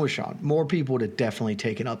 Yeah, I'm with Sean. More people would have definitely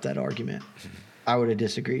taken up that argument. I would have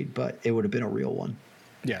disagreed, but it would have been a real one.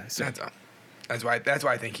 Yeah, so. That's why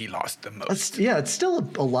I think he lost the most. It's still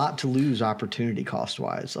a lot to lose opportunity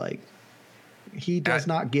cost-wise. Like, he does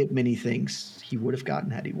not get many things he would have gotten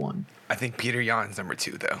had he won. I think Peter Yan's number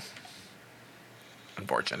 2, though.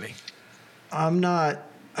 Unfortunately, I'm not.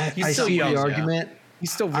 I see the argument.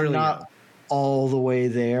 He's still really not all the way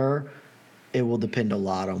there. It will depend a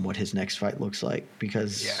lot on what his next fight looks like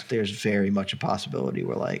because there's very much a possibility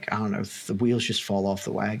where, like, I don't know, the wheels just fall off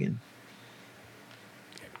the wagon.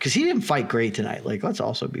 Because he didn't fight great tonight. Like, let's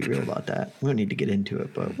also be real about that. We don't need to get into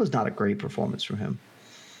it, but it was not a great performance from him.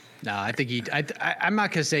 No, I think I'm not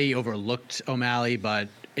going to say he overlooked O'Malley, but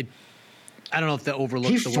I don't know if the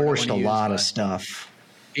overlooked. He forced a lot of stuff.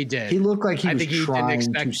 He did. He looked like he was trying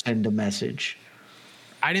to send a message.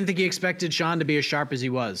 I didn't think he expected Sean to be as sharp as he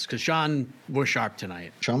was because Sean was sharp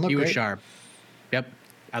tonight. He was sharp. Yep.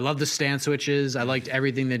 I love the stand switches. I liked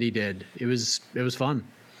everything that he did. It was fun.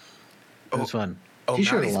 It was fun.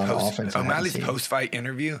 O'Malley's post-fight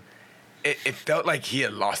interview, it felt like he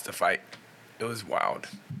had lost the fight. It was wild.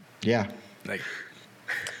 Yeah. Like.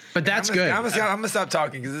 But that's good. I'm gonna stop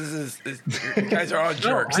talking because you guys are all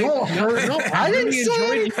jerks. I didn't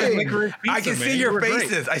say anything. I can see your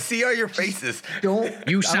faces. I see all your faces.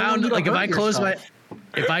 You sound like if I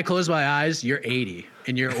close my eyes, you're 80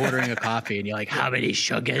 and you're ordering a coffee and you're like, how many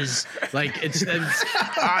sugars? Like it's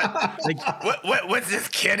like what's this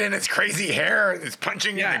kid in his crazy hair that's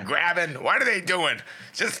punching and grabbing? What are they doing?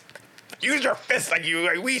 Just use your fists like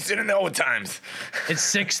we used to in the old times. It's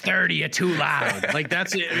 6:30. You're too loud. Like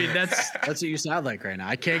that's it. I mean, that's what you sound like right now.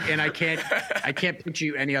 I can't picture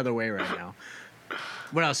you any other way right now.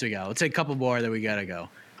 What else we got? Let's take a couple more that we gotta go.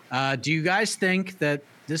 Do you guys think that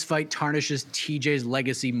this fight tarnishes TJ's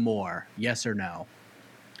legacy more? Yes or no?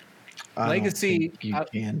 Legacy, you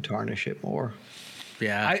can tarnish it more.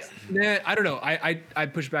 Yeah. I don't know. I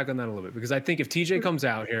push back on that a little bit because I think if TJ comes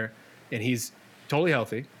out here and he's totally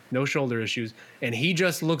healthy, no shoulder issues, and he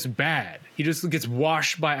just looks bad, he just gets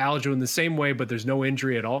washed by Aljo in the same way, but there's no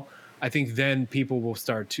injury at all. I think then people would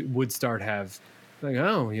start have like,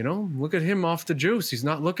 oh, look at him off the juice. He's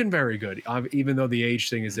not looking very good, even though the age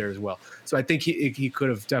thing is there as well. So I think he could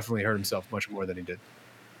have definitely hurt himself much more than he did.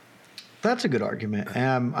 That's a good argument.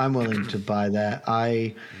 I'm willing to buy that.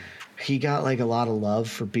 He got like a lot of love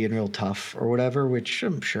for being real tough or whatever, which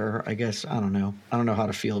I'm sure, I guess, I don't know. I don't know how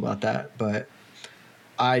to feel about that, but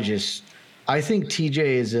I think TJ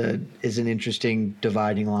is an interesting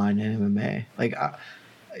dividing line in MMA. Like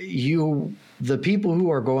the people who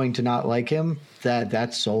are going to not like him,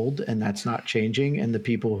 that's sold and that's not changing. And the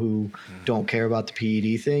people who don't care about the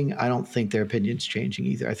PED thing, I don't think their opinion's changing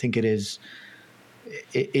either. I think it's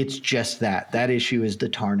just that issue is the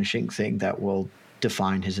tarnishing thing that will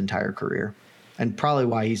define his entire career and probably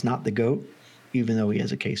why he's not the GOAT, even though he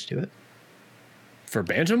has a case to it. For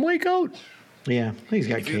bantamweight GOAT? Yeah, he's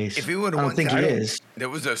got a case. If he would have won, he is. There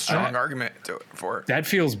was a strong argument for it. That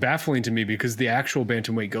feels baffling to me because the actual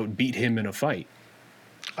bantamweight GOAT beat him in a fight.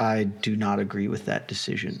 I do not agree with that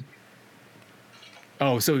decision.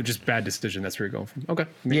 Oh, so just bad decision. That's where you're going from. Okay.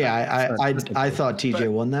 Yeah, I thought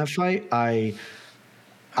TJ won that fight. I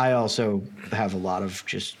also have a lot of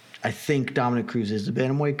I think Dominic Cruz is the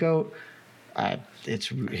bantamweight GOAT.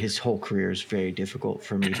 His whole career is very difficult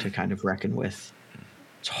for me to kind of reckon with.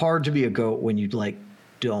 It's hard to be a GOAT when you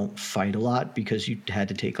don't fight a lot because you had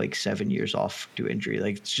to take 7 years off due to injury.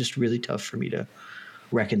 It's just really tough for me to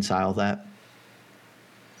reconcile that.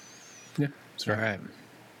 Yeah, that's right.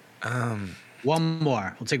 One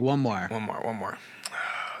more. We'll take one more. One more.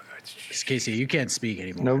 Casey, you can't speak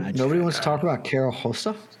anymore. Nobody wants to talk about Carol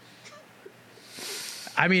Hossa?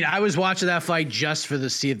 I mean, I was watching that fight just for the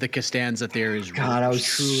see if the Costanza theory is real. God, I was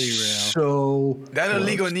truly real. So that close.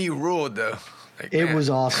 illegal knee ruled though. It was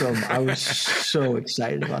awesome. I was so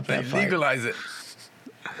excited about that fight. Legalize it.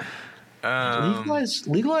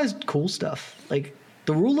 Legalize cool stuff. The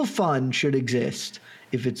rule of fun should exist.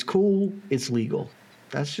 If it's cool, it's legal.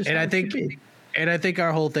 That's just. And I think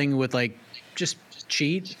our whole thing with just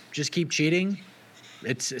cheat, just keep cheating.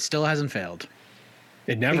 It still hasn't failed.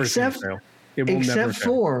 It never fail. It will except never fail.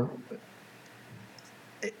 For,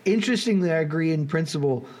 interestingly, I agree in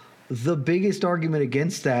principle. The biggest argument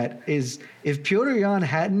against that is if Petr Yan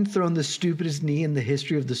hadn't thrown the stupidest knee in the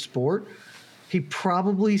history of the sport, he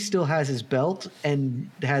probably still has his belt and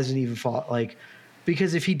hasn't even fought.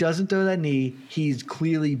 Because if he doesn't throw that knee, he's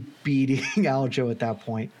clearly beating Aljo at that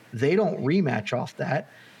point. They don't rematch off that.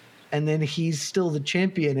 And then he's still the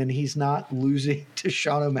champion and he's not losing to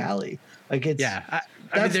Sean O'Malley.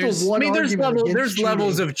 There's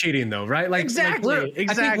levels of cheating though, right? Exactly.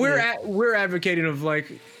 I think we're advocating of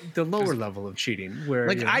the lower level of cheating where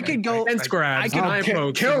I could go and grabs and eye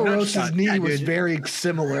pokes. Carol Rosa's knee was very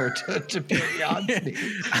similar to Petr Yan's knee.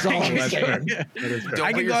 That's all I'm saying.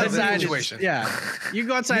 I could go outside. You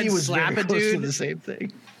go outside and slap a dude. The same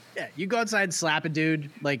thing. Yeah, you go outside and slap a dude.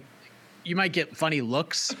 You might get funny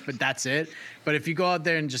looks, but that's it. But if you go out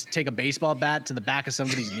there and just take a baseball bat to the back of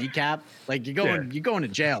somebody's kneecap, you're going to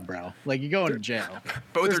jail, bro. You're going to jail.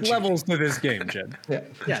 There's levels to this game, Jed.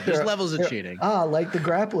 Yeah, there's levels of cheating. Like the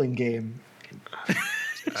grappling game.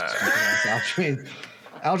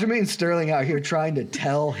 Aljamain Sterling out here trying to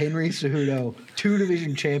tell Henry Cejudo,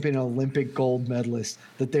 2-division champion, Olympic gold medalist,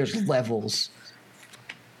 that there's levels.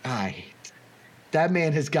 That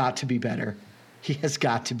man has got to be better. He has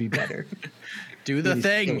got to be better. Do the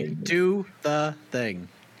thing. Do the thing.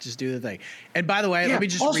 Just do the thing. And by the way, let me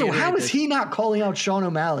just also, how is he not calling out Sean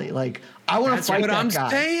O'Malley? I want to fight that guy. That's what I'm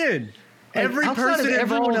saying. Every person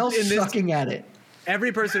everyone else sucking at it.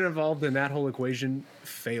 Every person involved in that whole equation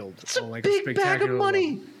failed. It's a big bag of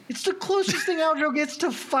money. It's the closest thing Aljo gets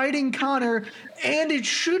to fighting Conor, and it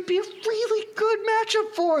should be a really good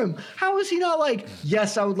matchup for him. How is he not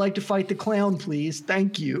yes, I would like to fight the clown, please.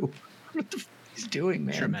 Thank you. What the he's doing,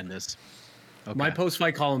 man? Tremendous. Okay. My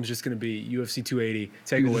post-fight column is just going to be UFC 280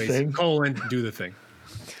 takeaways: do the thing.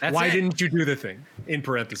 Why didn't you do the thing? In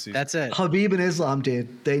parentheses. That's it. Khabib and Islam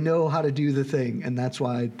did. They know how to do the thing, and that's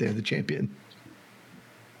why they're the champion.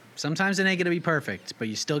 Sometimes it ain't going to be perfect, but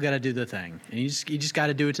you still got to do the thing. And you just got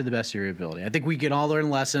to do it to the best of your ability. I think we can all learn a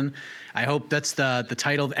lesson. I hope that's the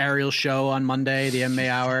title of Ariel's show on Monday, the MMA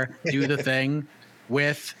Hour. Do the thing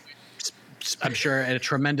with, I'm sure, a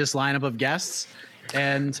tremendous lineup of guests.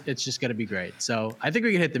 and it's just going to be great. So I think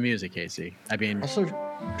we can hit the music, Casey. I mean, Also,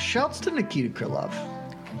 shouts to Nikita Krylov.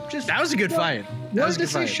 that was a good fight. That was a good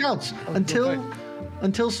fight. Shouts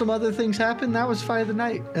until some other things happened. That was fight of the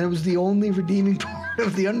night, and it was the only redeeming part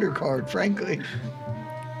of the undercard, frankly.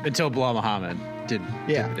 Until Bilal Muhammad did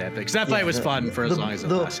that because that fight was fun for as long as it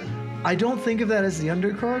lasted. I don't think of that as the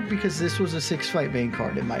undercard because this was a 6-fight main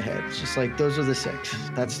card in my head. It's just like those are the 6.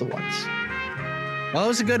 That's the ones. Well, it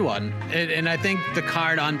was a good one, and I think the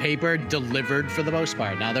card on paper delivered for the most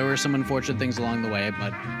part. Now there were some unfortunate things along the way,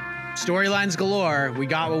 but storylines galore. We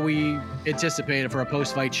got what we anticipated for a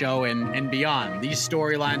post-fight show and beyond. These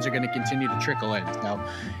storylines are going to continue to trickle in. So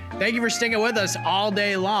thank you for sticking with us all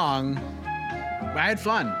day long. I had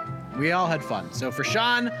fun. We all had fun. So for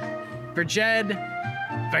Sean, for Jed,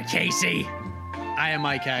 for Casey, I am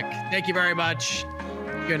Mike Heck. Thank you very much.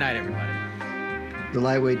 Good night, everybody. The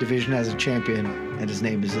lightweight division has a champion, and his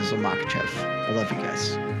name is Islam Makhachev. I love you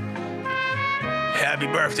guys. Happy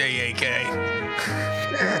birthday, AK.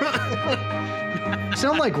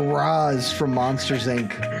 Sound like Roz from Monsters,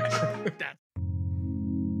 Inc.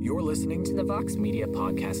 You're listening to the Vox Media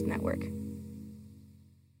Podcast Network.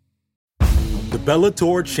 The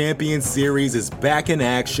Bellator Champions Series is back in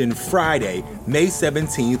action Friday, May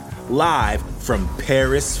 17th, live from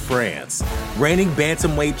Paris, France. Reigning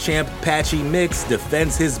bantamweight champ Patchy Mix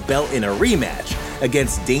defends his belt in a rematch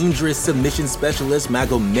against dangerous submission specialist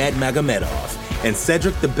Magomed Magomedov. And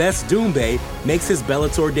Cedric the Best Doumbé makes his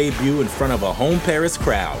Bellator debut in front of a home Paris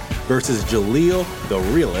crowd versus Jaleel the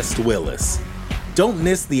Realist Willis. Don't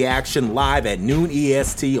miss the action live at noon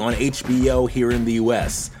EST on HBO here in the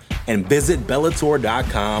US. And visit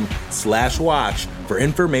Bellator.com/watch for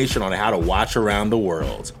information on how to watch around the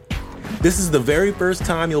world. This is the very first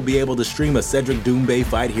time you'll be able to stream a Cedric Doumbé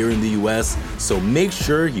fight here in the US, so make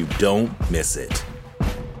sure you don't miss it.